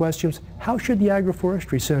those questions, how should the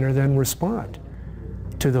Agroforestry Center then respond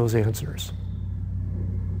to those answers?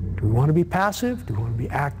 Do we want to be passive? Do we want to be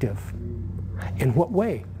active? In what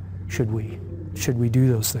way should we do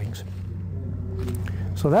those things?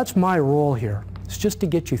 So that's my role here. It's just to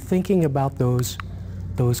get you thinking about those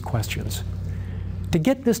questions. To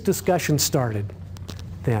get this discussion started,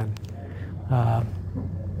 then,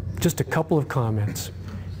 just a couple of comments.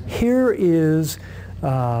 Here is,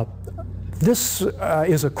 this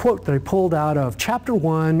is a quote that I pulled out of Chapter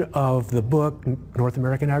 1 of the book North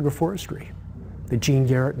American Agroforestry that Gene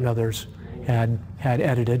Garrett and others had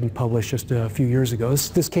edited and published just a few years ago.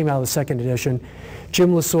 This came out of the second edition.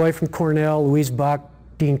 Jim Lasoy from Cornell, Louise Buck,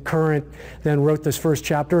 Dean Current then wrote this first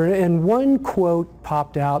chapter, and one quote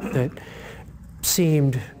popped out that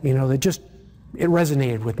seemed, that just, it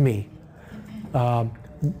resonated with me.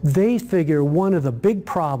 They figure one of the big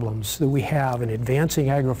problems that we have in advancing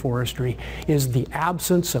agroforestry is the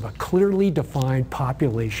absence of a clearly defined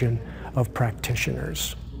population of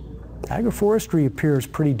practitioners. Agroforestry appears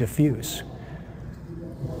pretty diffuse.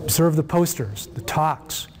 Observe the posters, the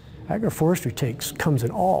talks. Agroforestry comes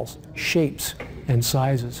in all shapes and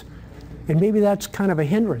sizes. And maybe that's kind of a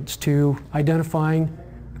hindrance to identifying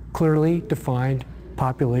clearly defined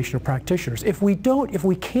population of practitioners. If we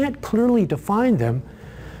can't clearly define them,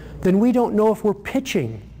 then we don't know if we're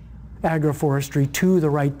pitching agroforestry to the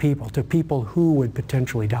right people, to people who would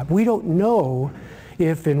potentially adopt. We don't know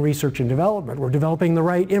if in research and development we're developing the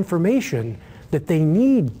right information that they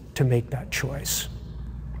need to make that choice.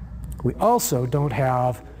 We also don't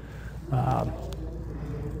have,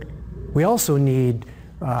 we also need,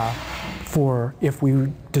 if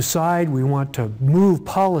we decide we want to move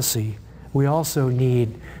policy, we also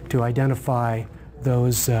need to identify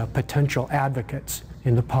those potential advocates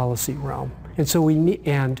in the policy realm. And so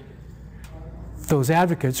and those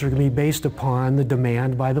advocates are going to be based upon the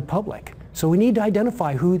demand by the public. So we need to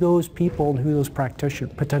identify who those people and who those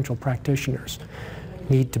potential practitioners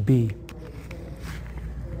need to be.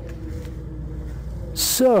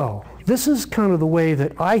 So this is kind of the way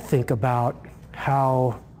that I think about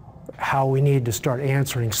how we need to start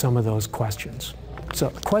answering some of those questions. So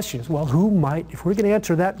the question is, well, who might, if we're going to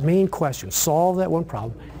answer that main question, solve that one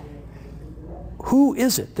problem, who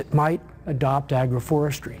is it that might adopt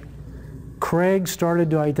agroforestry? Craig started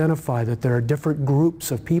to identify that there are different groups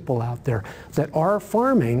of people out there that are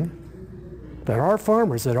farming, that are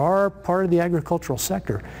farmers, that are part of the agricultural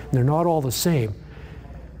sector, and they're not all the same.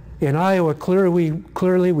 In Iowa,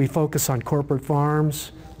 clearly we focus on corporate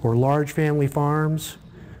farms or large family farms,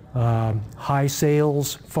 high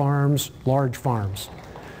sales farms, large farms.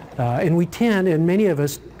 And many of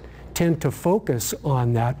us tend to focus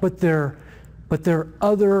on that, but there are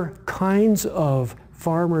other kinds of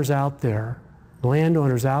farmers out there,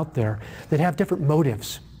 landowners out there, that have different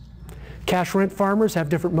motives. Cash rent farmers have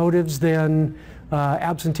different motives than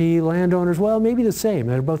absentee landowners. Well, maybe the same.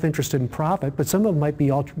 They're both interested in profit, but some of them might be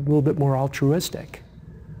a little bit more altruistic.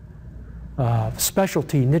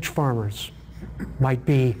 Specialty niche farmers might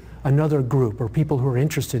be another group, or people who are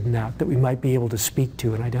interested in that we might be able to speak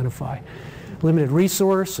to and identify. Limited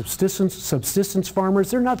resource, subsistence farmers,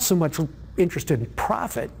 they're not so much interested in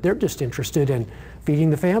profit, they're just interested in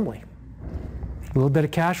feeding the family. A little bit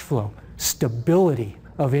of cash flow, stability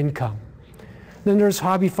of income. Then there's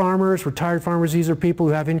hobby farmers, retired farmers. These are people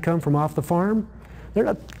who have income from off the farm. They're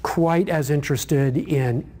not quite as interested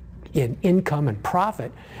in income and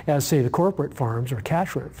profit as, say, the corporate farms or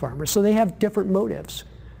cash rent farmers. So they have different motives.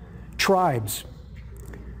 Tribes.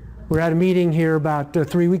 We're at a meeting here about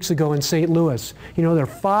 3 weeks ago in St. Louis. There are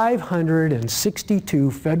 562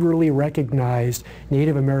 federally recognized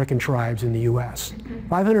Native American tribes in the U.S.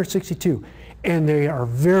 562. And they are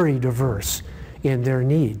very diverse in their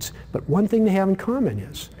needs. But one thing they have in common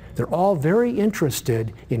is they're all very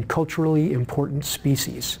interested in culturally important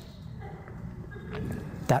species.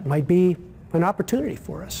 That might be an opportunity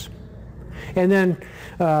for us. And then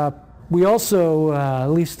we also, at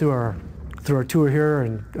least through our tour here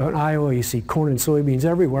in Iowa, you see corn and soybeans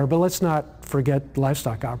everywhere, but let's not forget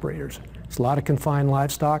livestock operators. There's a lot of confined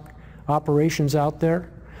livestock operations out there.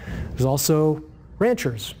 There's also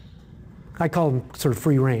ranchers. I call them sort of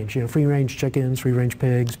free range, free range chickens, free range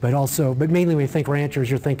pigs, but mainly when you think ranchers,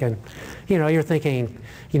 you're thinking,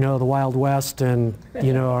 the Wild West and,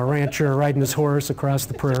 a rancher riding his horse across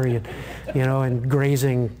the prairie and, and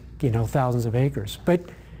grazing, thousands of acres. But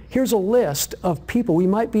here's a list of people. We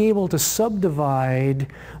might be able to subdivide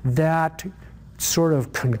that sort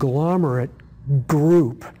of conglomerate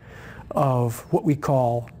group of what we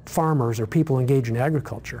call farmers or people engaged in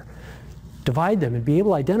agriculture. Divide them and be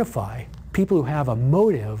able to identify people who have a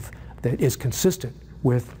motive that is consistent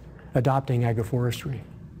with adopting agroforestry.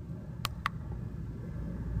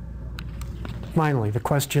 Finally, the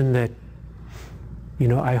question that,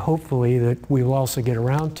 hopefully that we will also get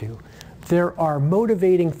around to. There are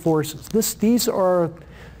motivating forces. This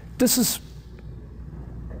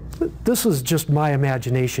is just my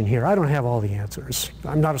imagination here. I don't have all the answers.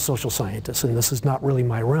 I'm not a social scientist, and this is not really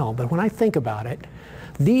my realm. But when I think about it,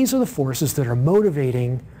 these are the forces that are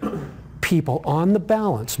motivating people on the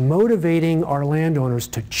balance, motivating our landowners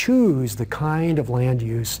to choose the kind of land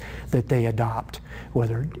use that they adopt.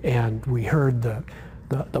 And we heard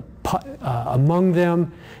among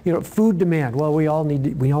them, food demand. Well, we all need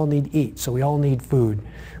to eat, so we all need food.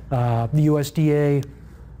 The USDA,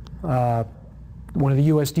 one of the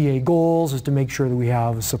USDA goals is to make sure that we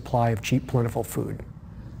have a supply of cheap, plentiful food,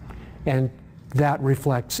 and that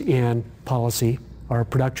reflects in policy, our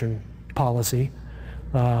production policy.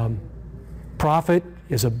 Profit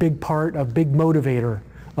is a big motivator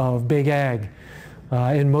of big ag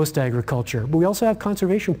in most agriculture. But we also have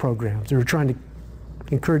conservation programs that are trying to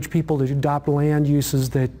encourage people to adopt land uses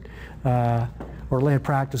that, or land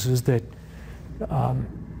practices that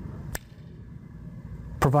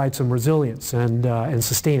provide some resilience and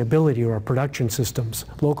sustainability to our production systems.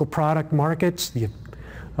 Local product markets,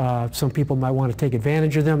 some people might want to take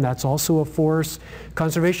advantage of them. That's also a force.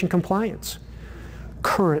 Conservation compliance.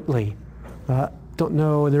 Currently, don't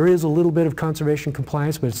know, there is a little bit of conservation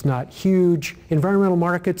compliance, but it's not huge. Environmental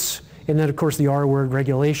markets, and then of course the R word,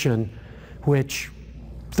 regulation, which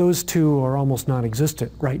those two are almost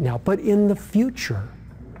non-existent right now. But in the future,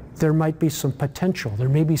 there might be some potential. There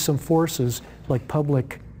may be some forces like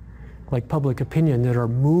public opinion that are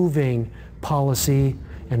moving policy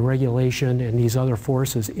and regulation and these other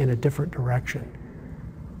forces in a different direction.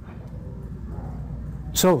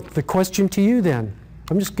 So the question to you then,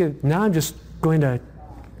 I'm just going to,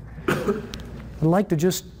 I'd like to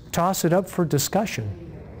just toss it up for discussion.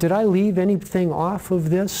 Did I leave anything off of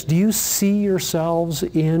this? Do you see yourselves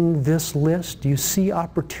in this list? Do you see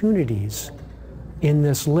opportunities in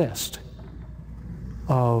this list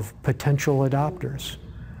of potential adopters?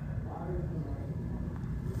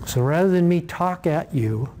 So rather than me talk at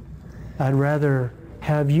you, I'd rather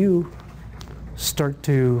have you start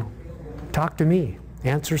to talk to me,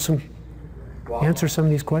 answer some of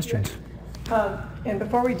these questions. And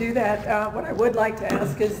before we do that, what I would like to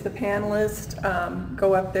ask is the panelists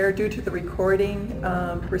go up there due to the recording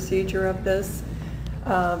procedure of this.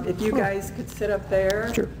 If you guys could sit up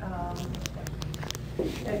there. Sure.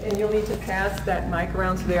 And you'll need to pass that mic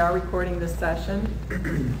around, so they are recording this session.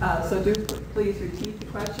 So do please repeat the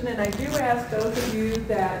question. And I do ask those of you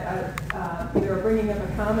that either are bringing up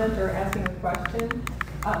a comment or asking a question,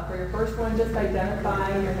 for your first one, just identify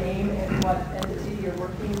your name and what entity you're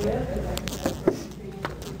working with, as I think that's very intriguing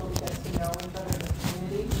for people to get to know each other in the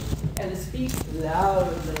community, and to speak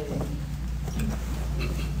loudly.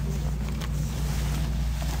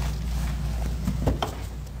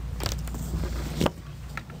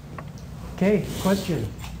 Okay, question.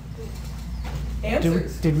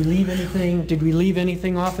 Answers. Did we leave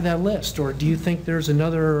anything off of that list, or do you think there's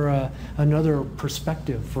another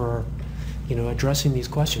perspective for addressing these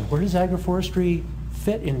questions? Where does agroforestry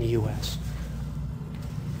fit in the U.S.?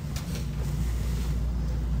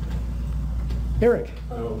 Eric.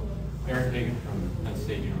 So, Eric Hagan from Penn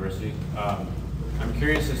State University. I'm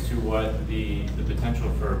curious as to what the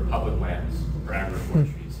potential for public lands for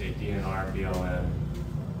agroforestry, say DNR, BLM,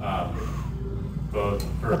 both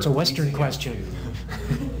for That's a Western question.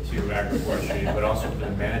 to agroforestry, but also for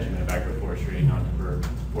the management of agroforestry, not for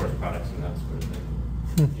forest products and that sort of thing.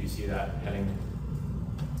 Do you see that heading?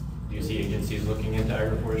 Do you see agencies looking into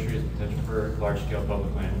agroforestry as potential for large-scale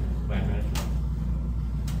public land management?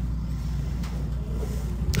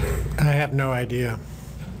 I have no idea.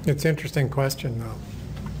 It's an interesting question,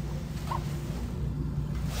 though.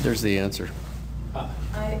 There's the answer.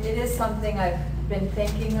 It is something I've been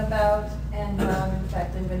thinking about, and in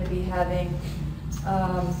fact, I'm going to be having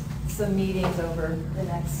some meetings over the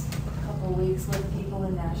next couple of weeks with people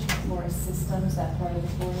in National Forest Systems, that part of the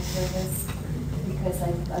Forest Service, because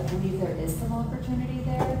I believe there is some opportunity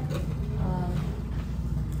there.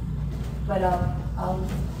 But I'll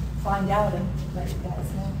find out and let you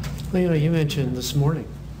guys know. Well, you know, you mentioned this morning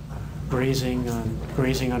grazing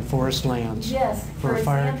on forest lands. Yes, for for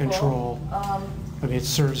fire example, control. I mean, it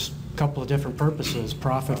serves a couple of different purposes: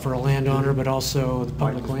 profit for a landowner, but also the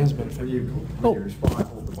public lands benefit. Will you respond?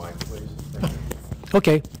 Hold the mic, please. Thank you.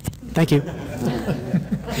 Okay, thank you.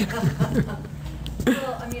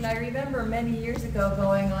 Well, I mean, I remember many years ago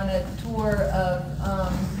going on a tour of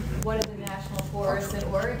one of the national forests in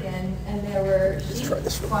Oregon, and there were sheep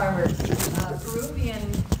farmers,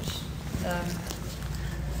 Peruvian.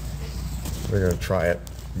 We're going to try it.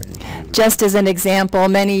 Just as an example,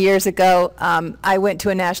 many years ago, I went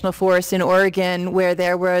to a national forest in Oregon where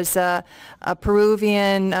there was a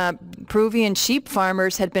Peruvian sheep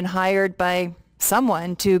farmers had been hired by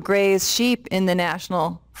someone to graze sheep in the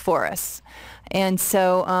national forests. And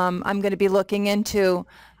so I'm going to be looking into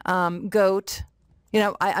goat. You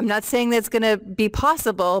know, I'm not saying that's going to be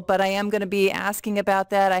possible, but I am going to be asking about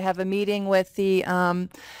that. I have a meeting with the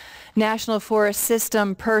National Forest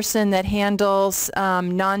System person that handles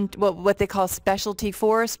what they call specialty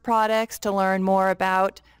forest products to learn more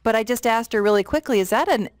about. But I just asked her really quickly, is that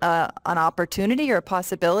an opportunity or a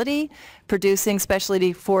possibility, producing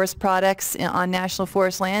specialty forest products on national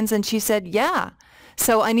forest lands? And she said, yeah.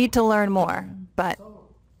 So I need to learn more. But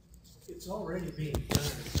It's already being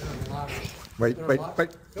done. Wait.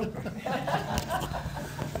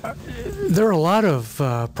 There are a lot of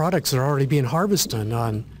products that are already being harvested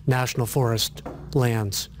on national forest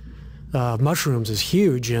lands. Mushrooms is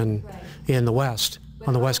huge in the West,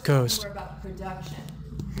 on the West Coast. More about production,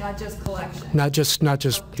 not just collection. Not just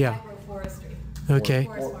yeah. Agroforestry. Okay.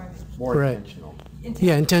 Forest farming. More Right. intentional.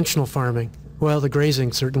 Yeah, intentional farming. Well, the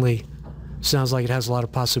grazing certainly sounds like it has a lot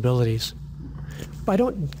of possibilities.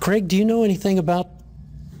 Craig, do you know anything about,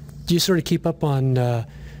 do you sort of keep up on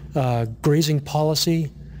grazing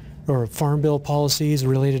policy or farm bill policies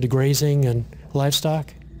related to grazing and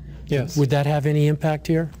livestock? Yes. Would that have any impact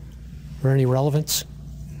here or any relevance?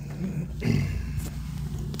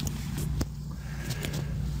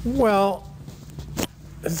 Well,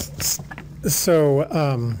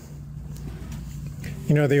 so,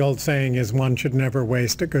 you know, the old saying is one should never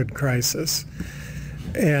waste a good crisis.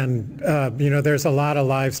 And, you know, there's a lot of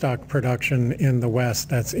livestock production in the West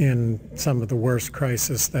that's in some of the worst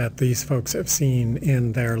crisis that these folks have seen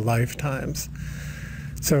in their lifetimes.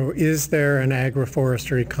 So is there an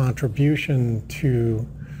agroforestry contribution to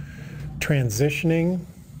transitioning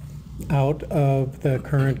out of the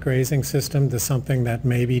current grazing system to something that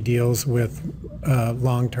maybe deals with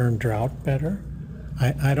long-term drought better?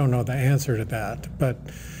 I don't know the answer to that, but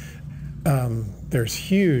there's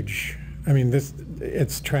huge, I mean,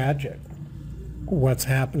 it's tragic what's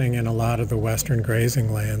happening in a lot of the Western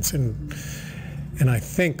grazing lands, and I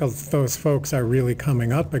think those folks are really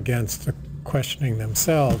coming up against the questioning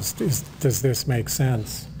themselves, does this make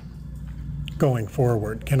sense going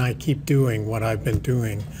forward? Can I keep doing what I've been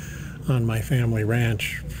doing on my family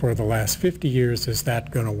ranch for the last 50 years? Is that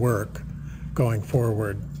going to work going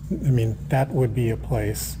forward? I mean, that would be a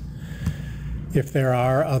place. If there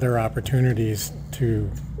are other opportunities to,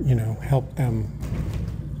 you know, help them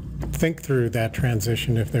think through that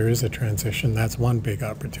transition, if there is a transition, that's one big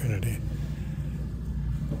opportunity.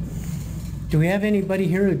 Do we have anybody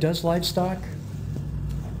here who does livestock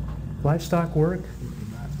work?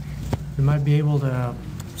 You might be able to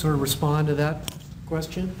sort of respond to that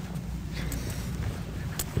question.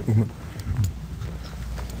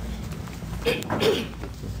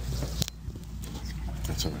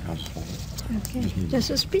 That's all right. I'll just hold it. Okay, just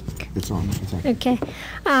to speak. It's on. It's on. Okay,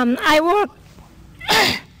 I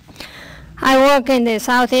work in the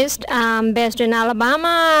southeast, based in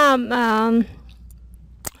Alabama.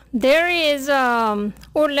 There is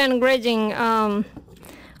woodland grazing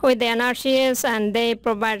with the NRCS, and they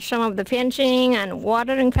provide some of the fencing and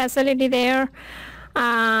watering facility there.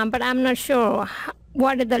 But I'm not sure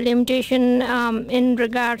what is the limitation in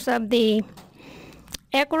regards of the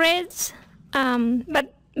acreage.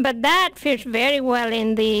 But that fits very well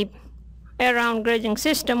in the around grazing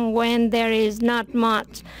system when there is not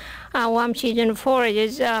much warm season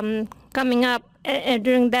forages coming up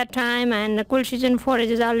during that time, and the cool season forage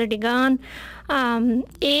is already gone.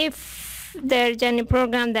 If there's any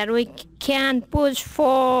program that we can push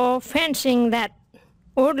for fencing that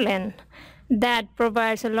woodland, that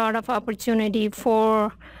provides a lot of opportunity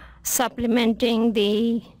for supplementing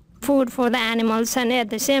the food for the animals, and at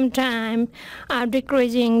the same time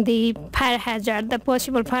decreasing the fire hazard, the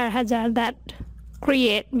possible fire hazard that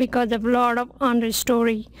create because of a lot of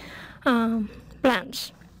understory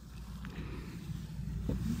plants.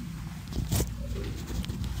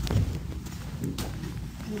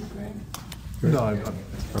 No, I'm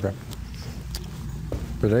Okay.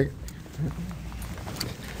 Vivek?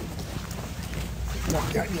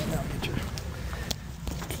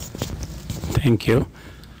 Thank you.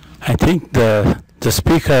 I think the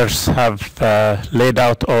speakers have laid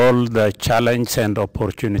out all the challenges and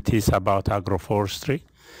opportunities about agroforestry.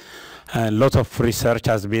 A lot of research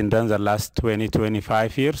has been done the last 20,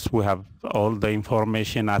 25 years. We have all the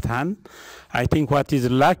information at hand. I think what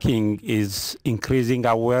is lacking is increasing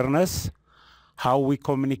awareness, how we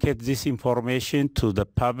communicate this information to the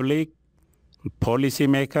public,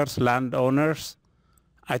 policymakers, landowners.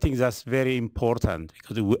 I think that's very important,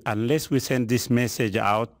 because unless we send this message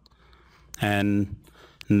out and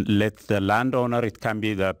let the landowner, it can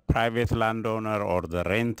be the private landowner or the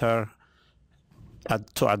renter,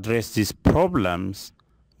 to address these problems,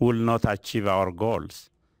 will not achieve our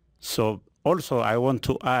goals. So also I want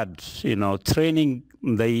to add, training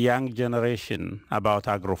the young generation about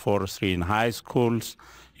agroforestry in high schools,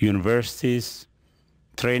 universities,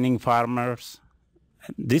 training farmers.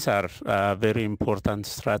 These are very important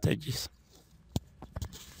strategies.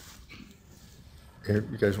 You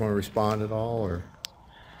guys want to respond at all, or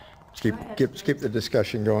keep the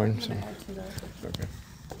discussion going? So. Okay.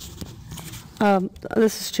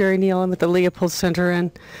 This is Jerry Neal. I'm at the Leopold Center,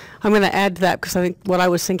 and I'm going to add to that because I think what I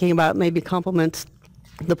was thinking about maybe complements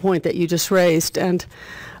the point that you just raised. And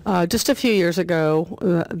just a few years ago,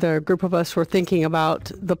 the group of us were thinking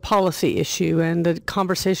about the policy issue, and the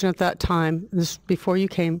conversation at that time, just before you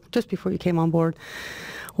came on board,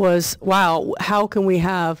 was, wow, how can we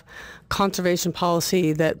have conservation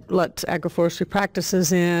policy that lets agroforestry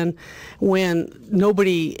practices in when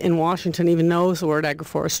nobody in Washington even knows the word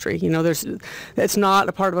agroforestry? It's not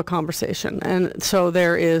a part of a conversation. And so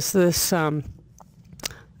there is this the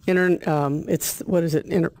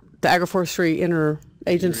Agroforestry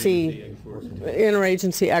interagency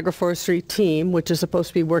agroforestry team, which is supposed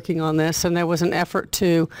to be working on this, and there was an effort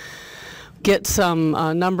to get some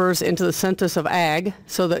numbers into the Census of Ag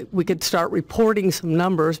so that we could start reporting some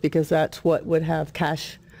numbers, because that's what would have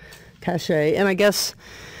cachet. And I guess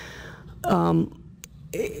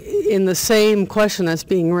in the same question that's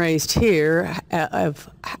being raised here of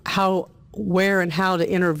where and how to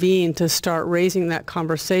intervene to start raising that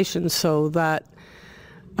conversation so that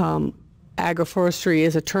agroforestry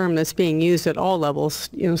is a term that's being used at all levels,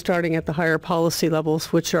 starting at the higher policy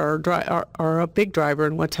levels, which are a big driver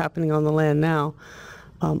in what's happening on the land now,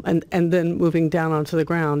 and then moving down onto the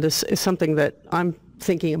ground is something that I'm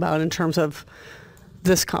thinking about in terms of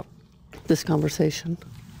this conversation.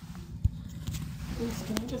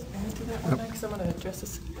 Can I just add to that one next? I'm going to address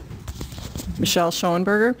this. Michelle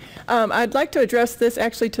Schoenberger. I'd like to address this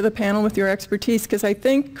actually to the panel with your expertise, because I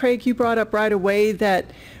think, Craig, you brought up right away that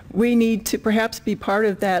we need to perhaps be part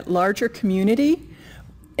of that larger community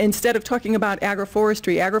instead of talking about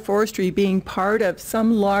agroforestry being part of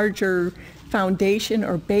some larger foundation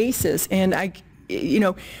or basis. And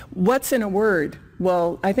what's in a word?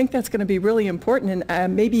 Well, I think that's going to be really important,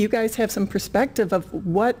 and maybe you guys have some perspective of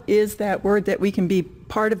what is that word that we can be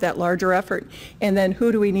part of that larger effort, and then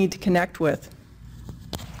who do we need to connect with?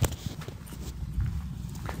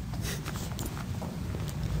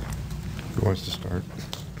 Who wants to start?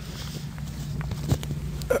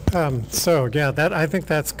 I think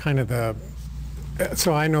that's kind of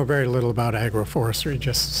so I know very little about agroforestry,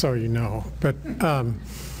 just so you know, but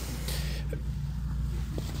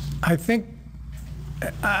I think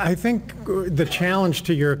the challenge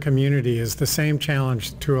to your community is the same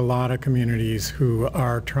challenge to a lot of communities who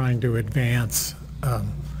are trying to advance a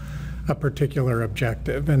particular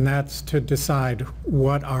objective, and that's to decide,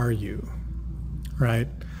 what are you, right?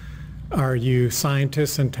 Are you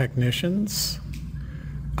scientists and technicians?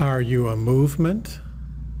 Are you a movement?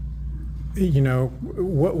 Who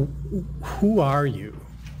are you?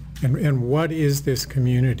 And what is this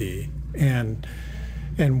community? And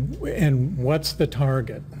what's the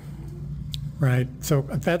target, right? So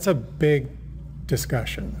that's a big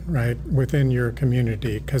discussion, right, within your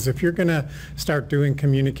community, because if you're going to start doing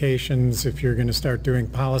communications, if you're going to start doing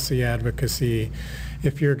policy advocacy,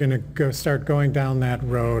 if you're going to start going down that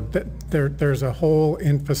road, there's a whole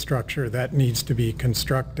infrastructure that needs to be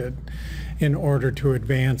constructed in order to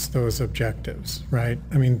advance those objectives, right?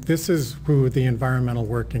 I mean, this is who the Environmental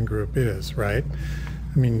Working Group is, right?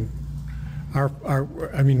 I mean,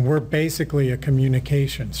 we're basically a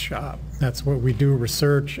communications shop. That's what we do,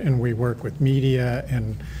 research, and we work with media,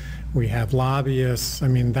 and we have lobbyists. I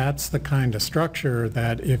mean, that's the kind of structure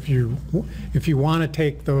that if you want to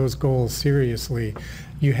take those goals seriously,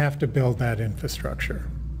 you have to build that infrastructure.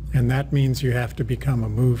 And that means you have to become a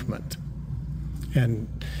movement. And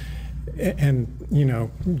And, you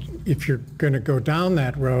know, if you're going to go down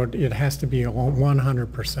that road, it has to be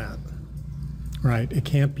 100%, right? It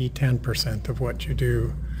can't be 10% of what you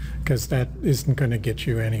do, because that isn't going to get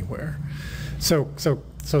you anywhere. So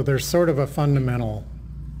there's sort of a fundamental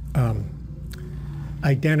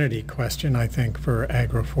identity question, I think, for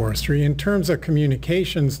agroforestry. In terms of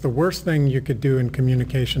communications, the worst thing you could do in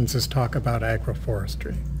communications is talk about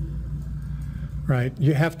agroforestry, right?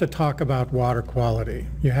 You have to talk about water quality.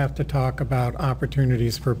 You have to talk about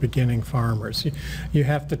opportunities for beginning farmers. You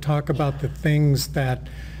have to talk about the things that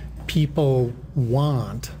people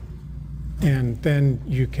want, and then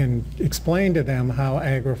you can explain to them how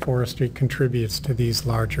agroforestry contributes to these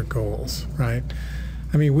larger goals, right?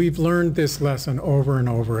 I mean, we've learned this lesson over and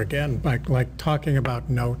over again by like talking about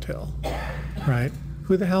no-till, right?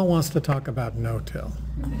 Who the hell wants to talk about no-till,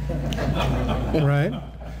 right?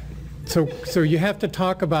 So you have to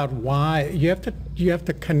talk about why. You have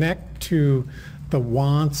to connect to the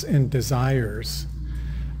wants and desires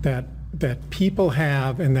that people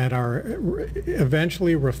have and that are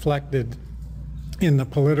eventually reflected in the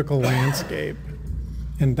political landscape.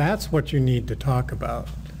 And that's what you need to talk about.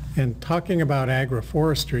 And talking about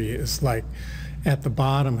agroforestry is like at the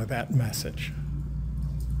bottom of that message.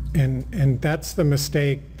 And that's the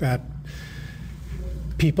mistake that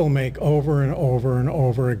people make over and over and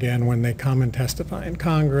over again when they come and testify in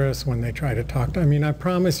Congress, when they try to talk to, I mean, I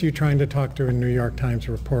promise you, trying to talk to a New York Times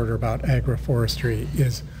reporter about agroforestry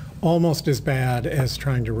is almost as bad as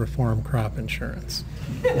trying to reform crop insurance.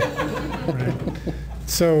 Right?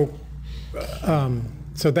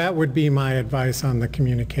 So that would be my advice on the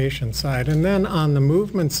communication side. And then on the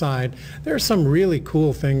movement side, there's some really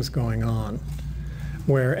cool things going on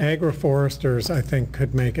where agroforesters, I think,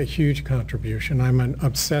 could make a huge contribution. I'm an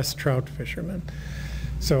obsessed trout fisherman,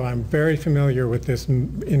 so I'm very familiar with this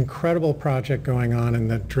incredible project going on in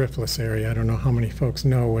the driftless area. I don't know how many folks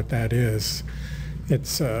know what that is.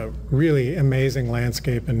 It's a really amazing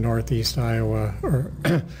landscape in northeast Iowa, or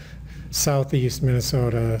southeast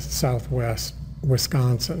Minnesota, southwest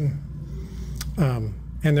Wisconsin.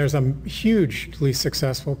 And there's a hugely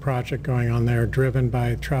successful project going on there driven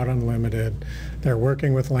by Trout Unlimited. They're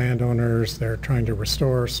working with landowners. They're trying to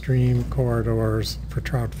restore stream corridors for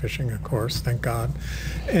trout fishing, of course, thank God.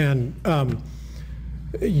 And,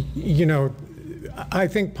 you know, I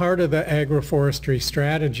think part of the agroforestry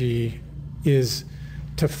strategy is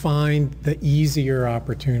to find the easier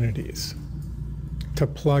opportunities, to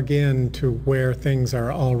plug in to where things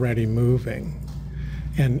are already moving.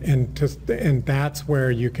 And that's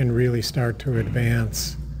where you can really start to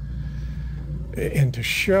advance and to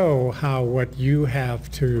show how what you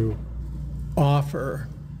have to offer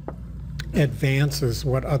advances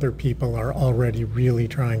what other people are already really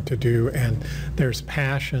trying to do, and there's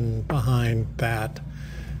passion behind that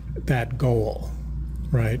goal,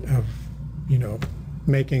 right, of, you know,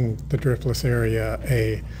 making the driftless area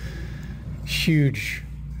a huge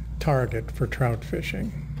target for trout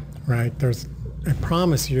fishing, right? I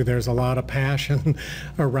promise you there's a lot of passion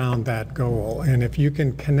around that goal. And if you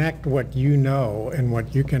can connect what you know and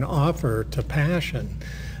what you can offer to passion,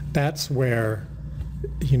 that's where,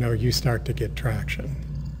 you know, you start to get traction.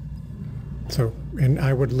 So, and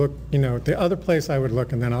I would look, you know, the other place I would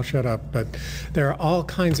look, and then I'll shut up, but there are all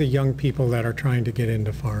kinds of young people that are trying to get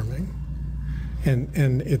into farming. And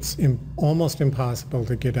it's almost impossible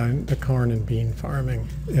to get into corn and bean farming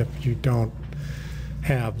if you don't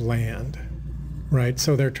have land. Right,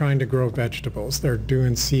 so they're trying to grow vegetables. They're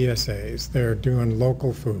doing CSAs. They're doing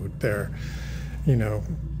local food. They're, you know,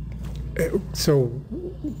 so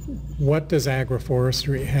what does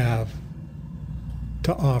agroforestry have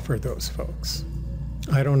to offer those folks?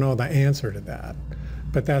 I don't know the answer to that,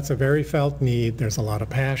 but that's a very felt need. There's a lot of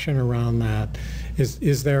passion around that.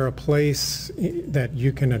 Is there a place that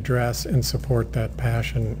you can address and support that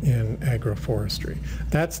passion in agroforestry?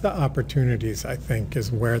 That's the opportunities, I think,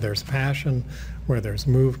 is where there's passion, where there's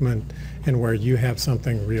movement, and where you have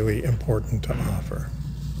something really important to offer.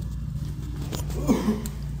 Do you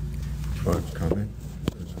want to comment?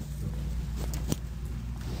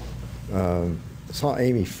 I saw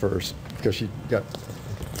Amy first because she got.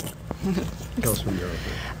 Tell us who you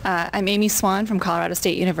are. I'm Amy Swan from Colorado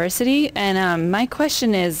State University, and my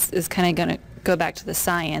question is kind of going to go back to the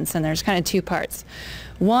science, and there's kind of two parts.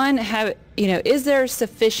 One, is there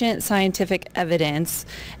sufficient scientific evidence,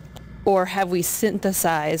 or have we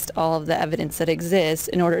synthesized all of the evidence that exists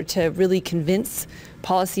in order to really convince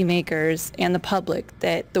policymakers and the public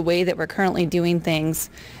that the way that we're currently doing things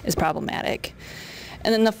is problematic?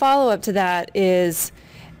 And then the follow-up to that is,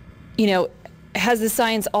 has the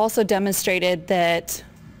science also demonstrated that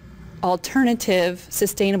alternative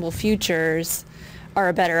sustainable futures are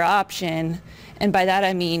a better option. And by that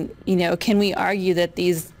I mean, you know, can we argue that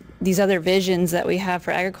these other visions that we have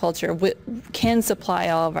for agriculture can supply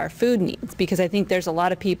all of our food needs? Because I think there's a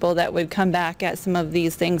lot of people that would come back at some of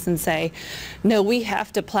these things and say, no, we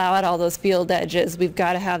have to plow out all those field edges. We've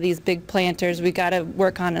got to have these big planters. We've got to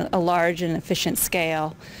work on a large and efficient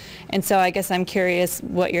scale. And so I guess I'm curious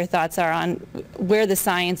what your thoughts are on where the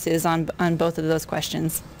science is on both of those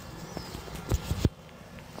questions.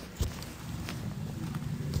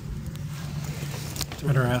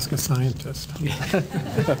 Better ask a scientist.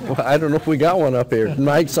 Well, I don't know if we got one up here.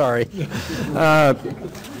 Mike, sorry. The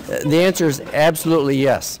answer is absolutely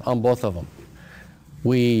yes on both of them.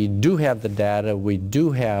 We do have the data. We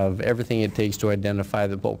do have everything it takes to identify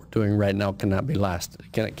that what we're doing right now cannot be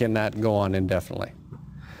cannot go on indefinitely.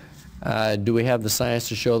 Do we have the science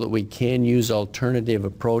to show that we can use alternative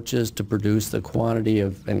approaches to produce the quantity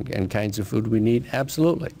of and kinds of food we need?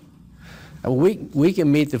 Absolutely. We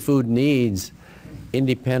can meet the food needs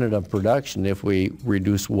independent of production if we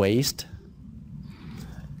reduce waste,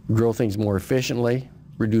 grow things more efficiently,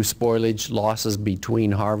 reduce spoilage, losses between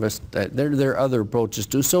harvests. There are other approaches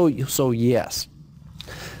too. So yes,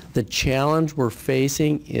 the challenge we're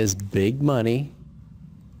facing is big money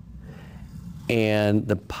and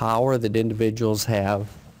the power that individuals have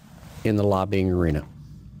in the lobbying arena.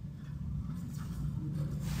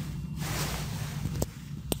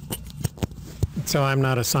 So I'm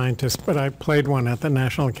not a scientist, but I played one at the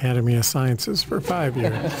National Academy of Sciences for 5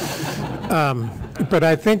 years. But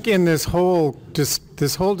I think in this whole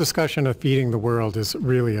discussion of feeding the world is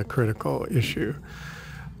really a critical issue.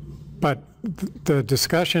 But the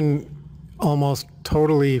discussion almost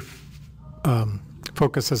totally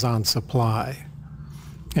focuses on supply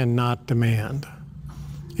and not demand.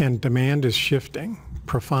 And demand is shifting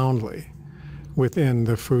profoundly within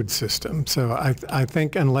the food system. So I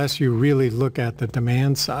think unless you really look at the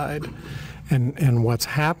demand side and what's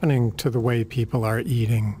happening to the way people are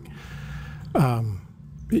eating,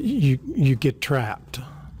 you get trapped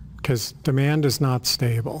because demand is not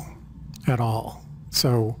stable at all.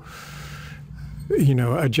 So, you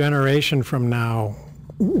know, a generation from now,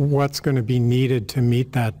 what's going to be needed to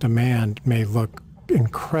meet that demand may look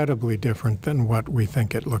incredibly different than what we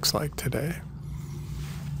think it looks like today.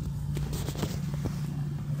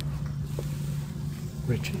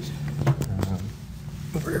 Richie's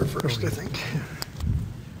over here first, I think.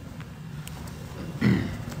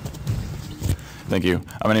 Thank you.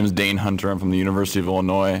 My name is Dane Hunter. I'm from the University of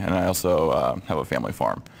Illinois, and I also have a family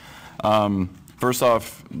farm. First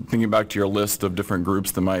off, thinking back to your list of different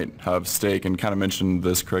groups that might have stake, and kind of mentioned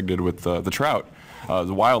this, Craig did with the trout,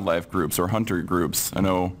 the wildlife groups or hunter groups. I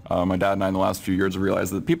know my dad and I in the last few years have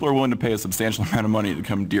realized that people are willing to pay a substantial amount of money to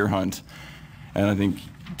come deer hunt, and I think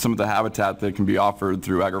some of the habitat that can be offered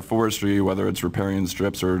through agroforestry, whether it's riparian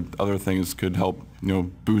strips or other things, could help, you know,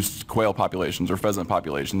 boost quail populations or pheasant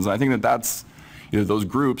populations. And I think that that's, you know, those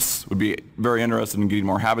groups would be very interested in getting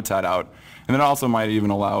more habitat out, and then also might even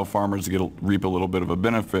allow farmers to reap a little bit of a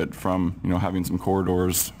benefit from, you know, having some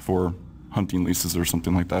corridors for hunting leases or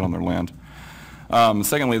something like that on their land.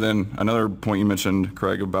 Secondly, then another point you mentioned,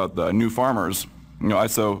 Craig, about the new farmers. You know,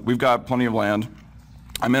 so we've got plenty of land.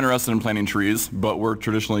 I'm interested in planting trees, but we're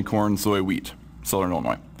traditionally corn, soy, wheat, Southern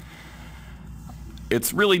Illinois.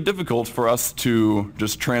 It's really difficult for us to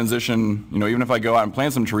just transition, you know, even if I go out and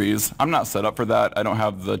plant some trees, I'm not set up for that. I don't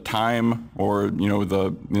have the time or, you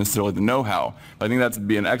know, necessarily the know-how. I think that'd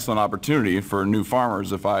be an excellent opportunity for new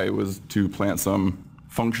farmers if I was to plant some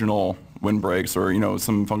functional windbreaks or, you know,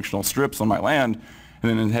 some functional strips on my land,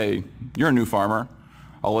 and then, hey, you're a new farmer.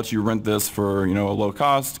 I'll let you rent this for, you know, a low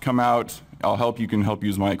cost, come out, I'll help you, can help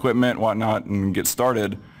use my equipment, whatnot, and get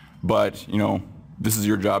started. But, you know, this is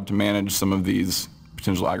your job to manage some of these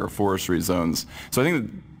potential agroforestry zones. So I think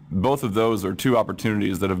that both of those are two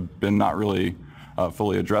opportunities that have been not really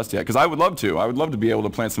fully addressed yet. Because I would love to. I would love to be able to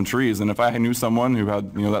plant some trees. And if I knew someone who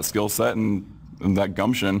had, you know, that skill set and that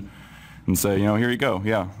gumption, and say, you know, here you go.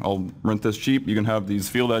 Yeah, I'll rent this cheap. You can have these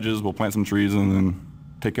field edges. We'll plant some trees and then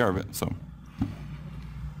take care of it. So.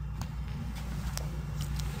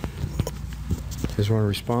 You guys want to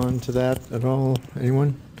respond to that at all?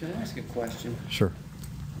 Anyone? Can I ask a question? Sure.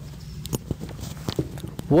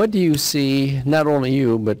 What do you see, not only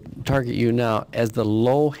you, but target you now, as the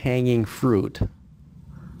low-hanging fruit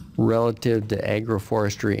relative to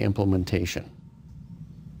agroforestry implementation?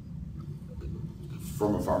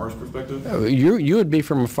 From a farmer's perspective? You would be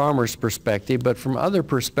from a farmer's perspective, but from other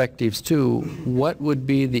perspectives too, what would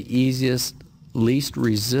be the easiest, least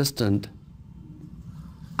resistant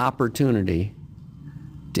opportunity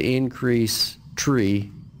to increase tree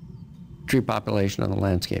tree population on the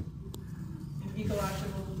landscape. An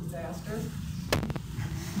ecological disaster?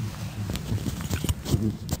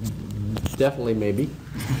 Definitely, maybe.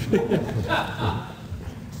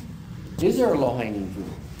 Is there a low-hanging fruit?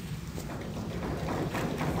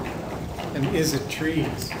 And is it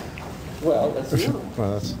trees? Well, that's true.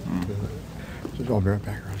 Well, that's, I'll be right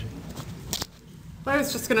back, Roger. Well, I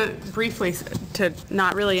was just going to briefly, to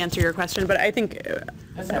not really answer your question, but I think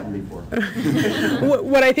That's happened before.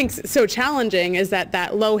 what I think's so challenging is that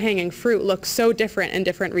that low-hanging fruit looks so different in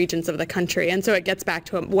different regions of the country. And so it gets back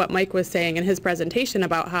to what Mike was saying in his presentation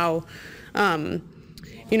about how,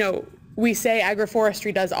 you know, we say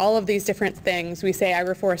agroforestry does all of these different things. We say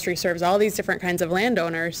agroforestry serves all these different kinds of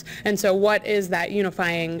landowners. And so what is that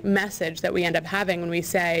unifying message that we end up having when we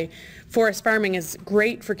say forest farming is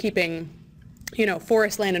great for keeping, you know,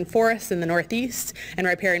 forest land and forests in the Northeast, and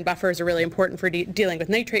riparian buffers are really important for dealing with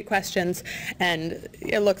nitrate questions, and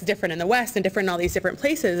it looks different in the West and different in all these different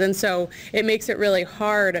places. And so it makes it really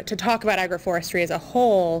hard to talk about agroforestry as a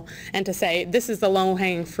whole and to say this is the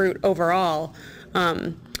low-hanging fruit overall,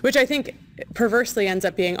 which I think perversely ends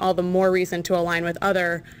up being all the more reason to align with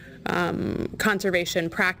other conservation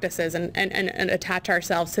practices and attach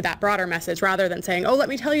ourselves to that broader message rather than saying, oh, let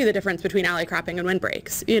me tell you the difference between alley cropping and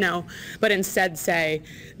windbreaks, you know, but instead say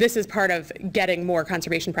this is part of getting more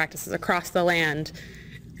conservation practices across the land.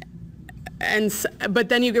 But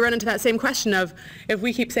then you run into that same question of, if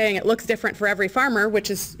we keep saying it looks different for every farmer, which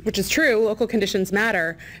is true, local conditions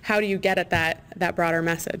matter, how do you get at that broader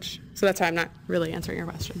message? So that's why I'm not really answering your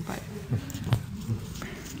question. But.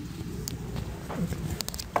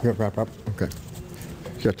 You got to wrap up? Okay.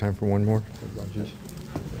 You got time for one more?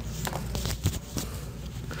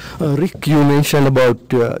 Rick, you mentioned about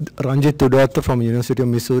Ranjit Tudwata from University of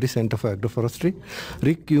Missouri Center for Agroforestry.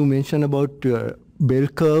 Rick, you mentioned about bell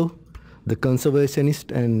curve, the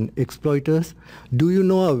conservationists and exploiters. Do you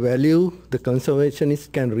know a value the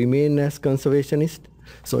conservationists can remain as conservationists?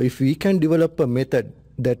 So if we can develop a method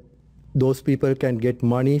that those people can get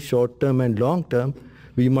money short-term and long-term,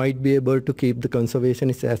 we might be able to keep the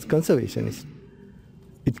conservationists as conservationists.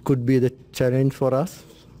 It could be the challenge for us.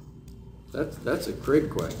 That's a great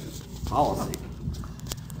question. Policy.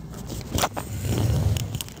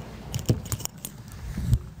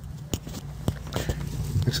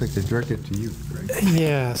 Looks like they directed it to you, Greg.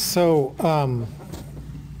 Yeah, so,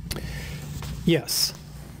 yes.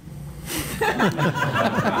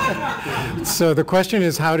 So the question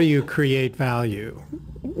is, how do you create value?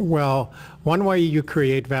 Well, one way you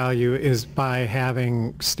create value is by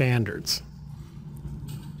having standards.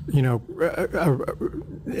 You know,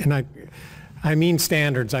 and I mean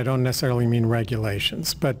standards, I don't necessarily mean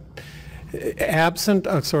regulations, but absent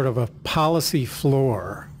a sort of a policy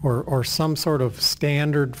floor or some sort of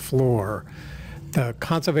standard floor, the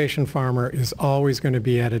conservation farmer is always going to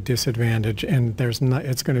be at a disadvantage, and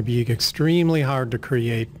it's going to be extremely hard to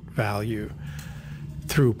create value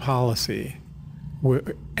through policy,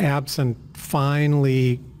 absent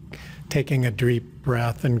finally taking a deep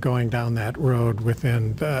breath and going down that road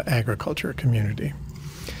within the agriculture community.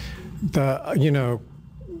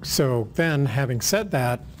 So then, having said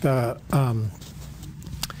that, the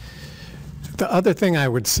other thing I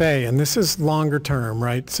would say, and this is longer term,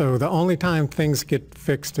 right? So the only time things get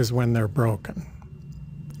fixed is when they're broken,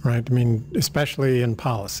 right? I mean, especially in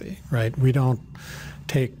policy, right? We don't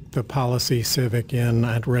take the policy civic in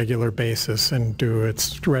at regular basis and do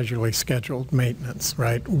its regularly scheduled maintenance,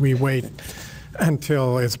 right? We wait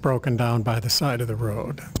until it's broken down by the side of the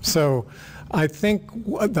road. So I think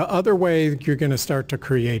the other way you're going to start to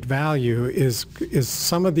create value is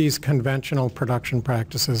some of these conventional production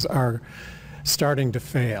practices are starting to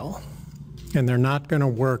fail, and they're not going to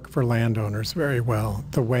work for landowners very well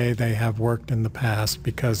the way they have worked in the past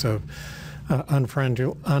because of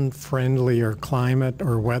unfriendlier climate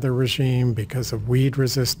or weather regime, because of weed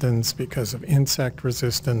resistance, because of insect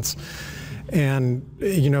resistance. And,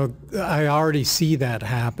 you know, I already see that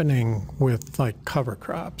happening with like cover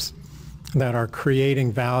crops that are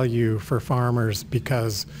creating value for farmers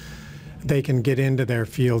because they can get into their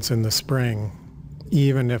fields in the spring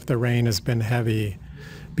even if the rain has been heavy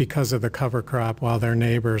because of the cover crop, while their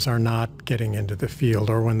neighbors are not getting into the field,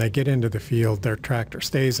 or when they get into the field, their tractor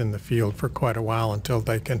stays in the field for quite a while until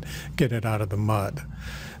they can get it out of the mud.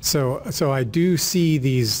 So I do see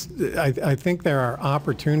these, I think there are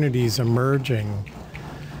opportunities emerging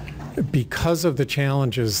because of the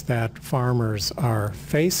challenges that farmers are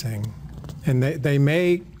facing, and they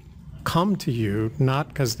may come to you not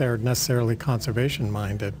because they're necessarily conservation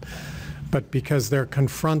minded, but because they're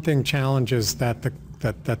confronting challenges that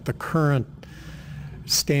the current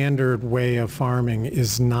standard way of farming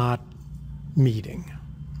is not meeting.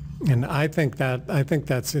 And I think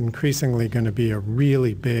that's increasingly going to be a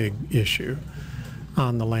really big issue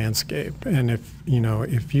on the landscape. And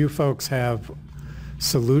if you folks have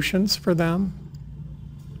solutions for them,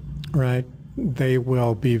 right, they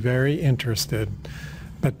will be very interested.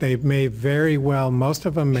 But they may very well, most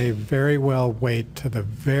of them may very well wait to the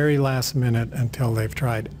very last minute until they've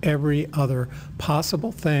tried every other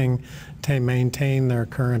possible thing to maintain their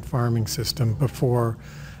current farming system before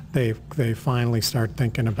they finally start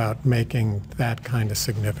thinking about making that kind of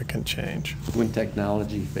significant change. When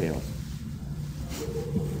technology fails.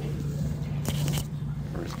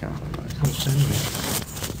 First compromise.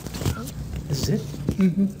 Is it?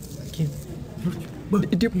 Mm-hmm.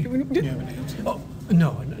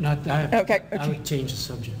 No, not that. Okay. I would change the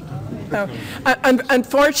subject.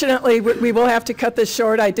 Unfortunately, we will have to cut this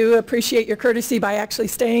short. I do appreciate your courtesy by actually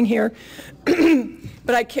staying here.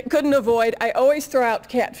 But I couldn't avoid, I always throw out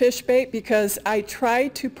catfish bait because I try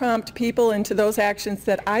to prompt people into those actions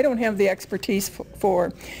that I don't have the expertise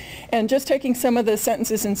for. And just taking some of the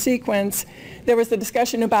sentences in sequence, there was the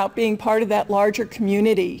discussion about being part of that larger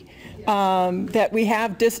community. That we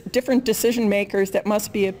have different decision makers that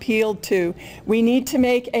must be appealed to. We need to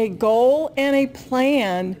make a goal and a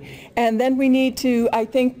plan, and then we need to, I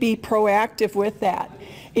think, be proactive with that.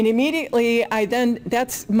 And immediately,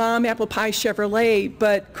 that's Mom Apple Pie Chevrolet,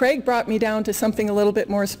 but Craig brought me down to something a little bit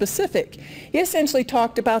more specific. He essentially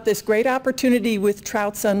talked about this great opportunity with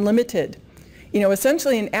Trouts Unlimited.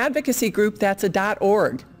 Essentially an advocacy group that's a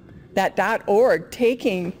 .org. That .org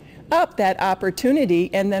taking up that opportunity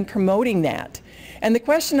and then promoting that. And the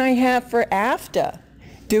question I have for AFTA,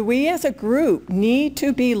 do we as a group need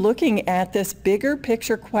to be looking at this bigger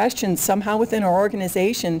picture question somehow within our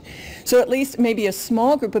organization so at least maybe a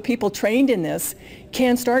small group of people trained in this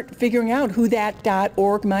can start figuring out who that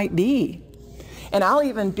 .org might be? And I'll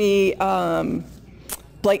even be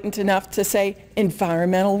blatant enough to say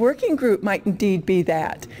environmental working group might indeed be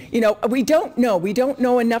that. We don't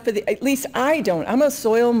know enough of at least I don't. I'm a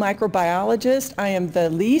soil microbiologist. I am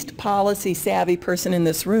the least policy savvy person in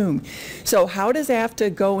this room. So how does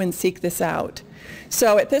AFTA go and seek this out?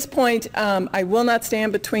 So at this point, I will not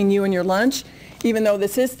stand between you and your lunch. Even though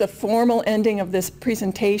this is the formal ending of this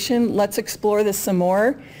presentation, let's explore this some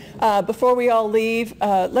more. Before we all leave,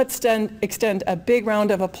 let's extend a big round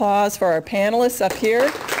of applause for our panelists up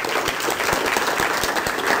here.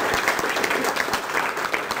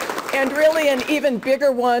 And really an even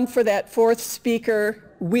bigger one for that fourth speaker.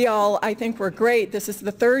 We all, I think, were great. This is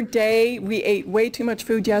the third day. We ate way too much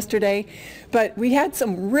food yesterday, but we had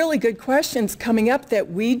some really good questions coming up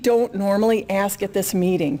that we don't normally ask at this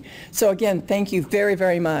meeting. So again, thank you very,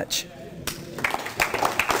 very much.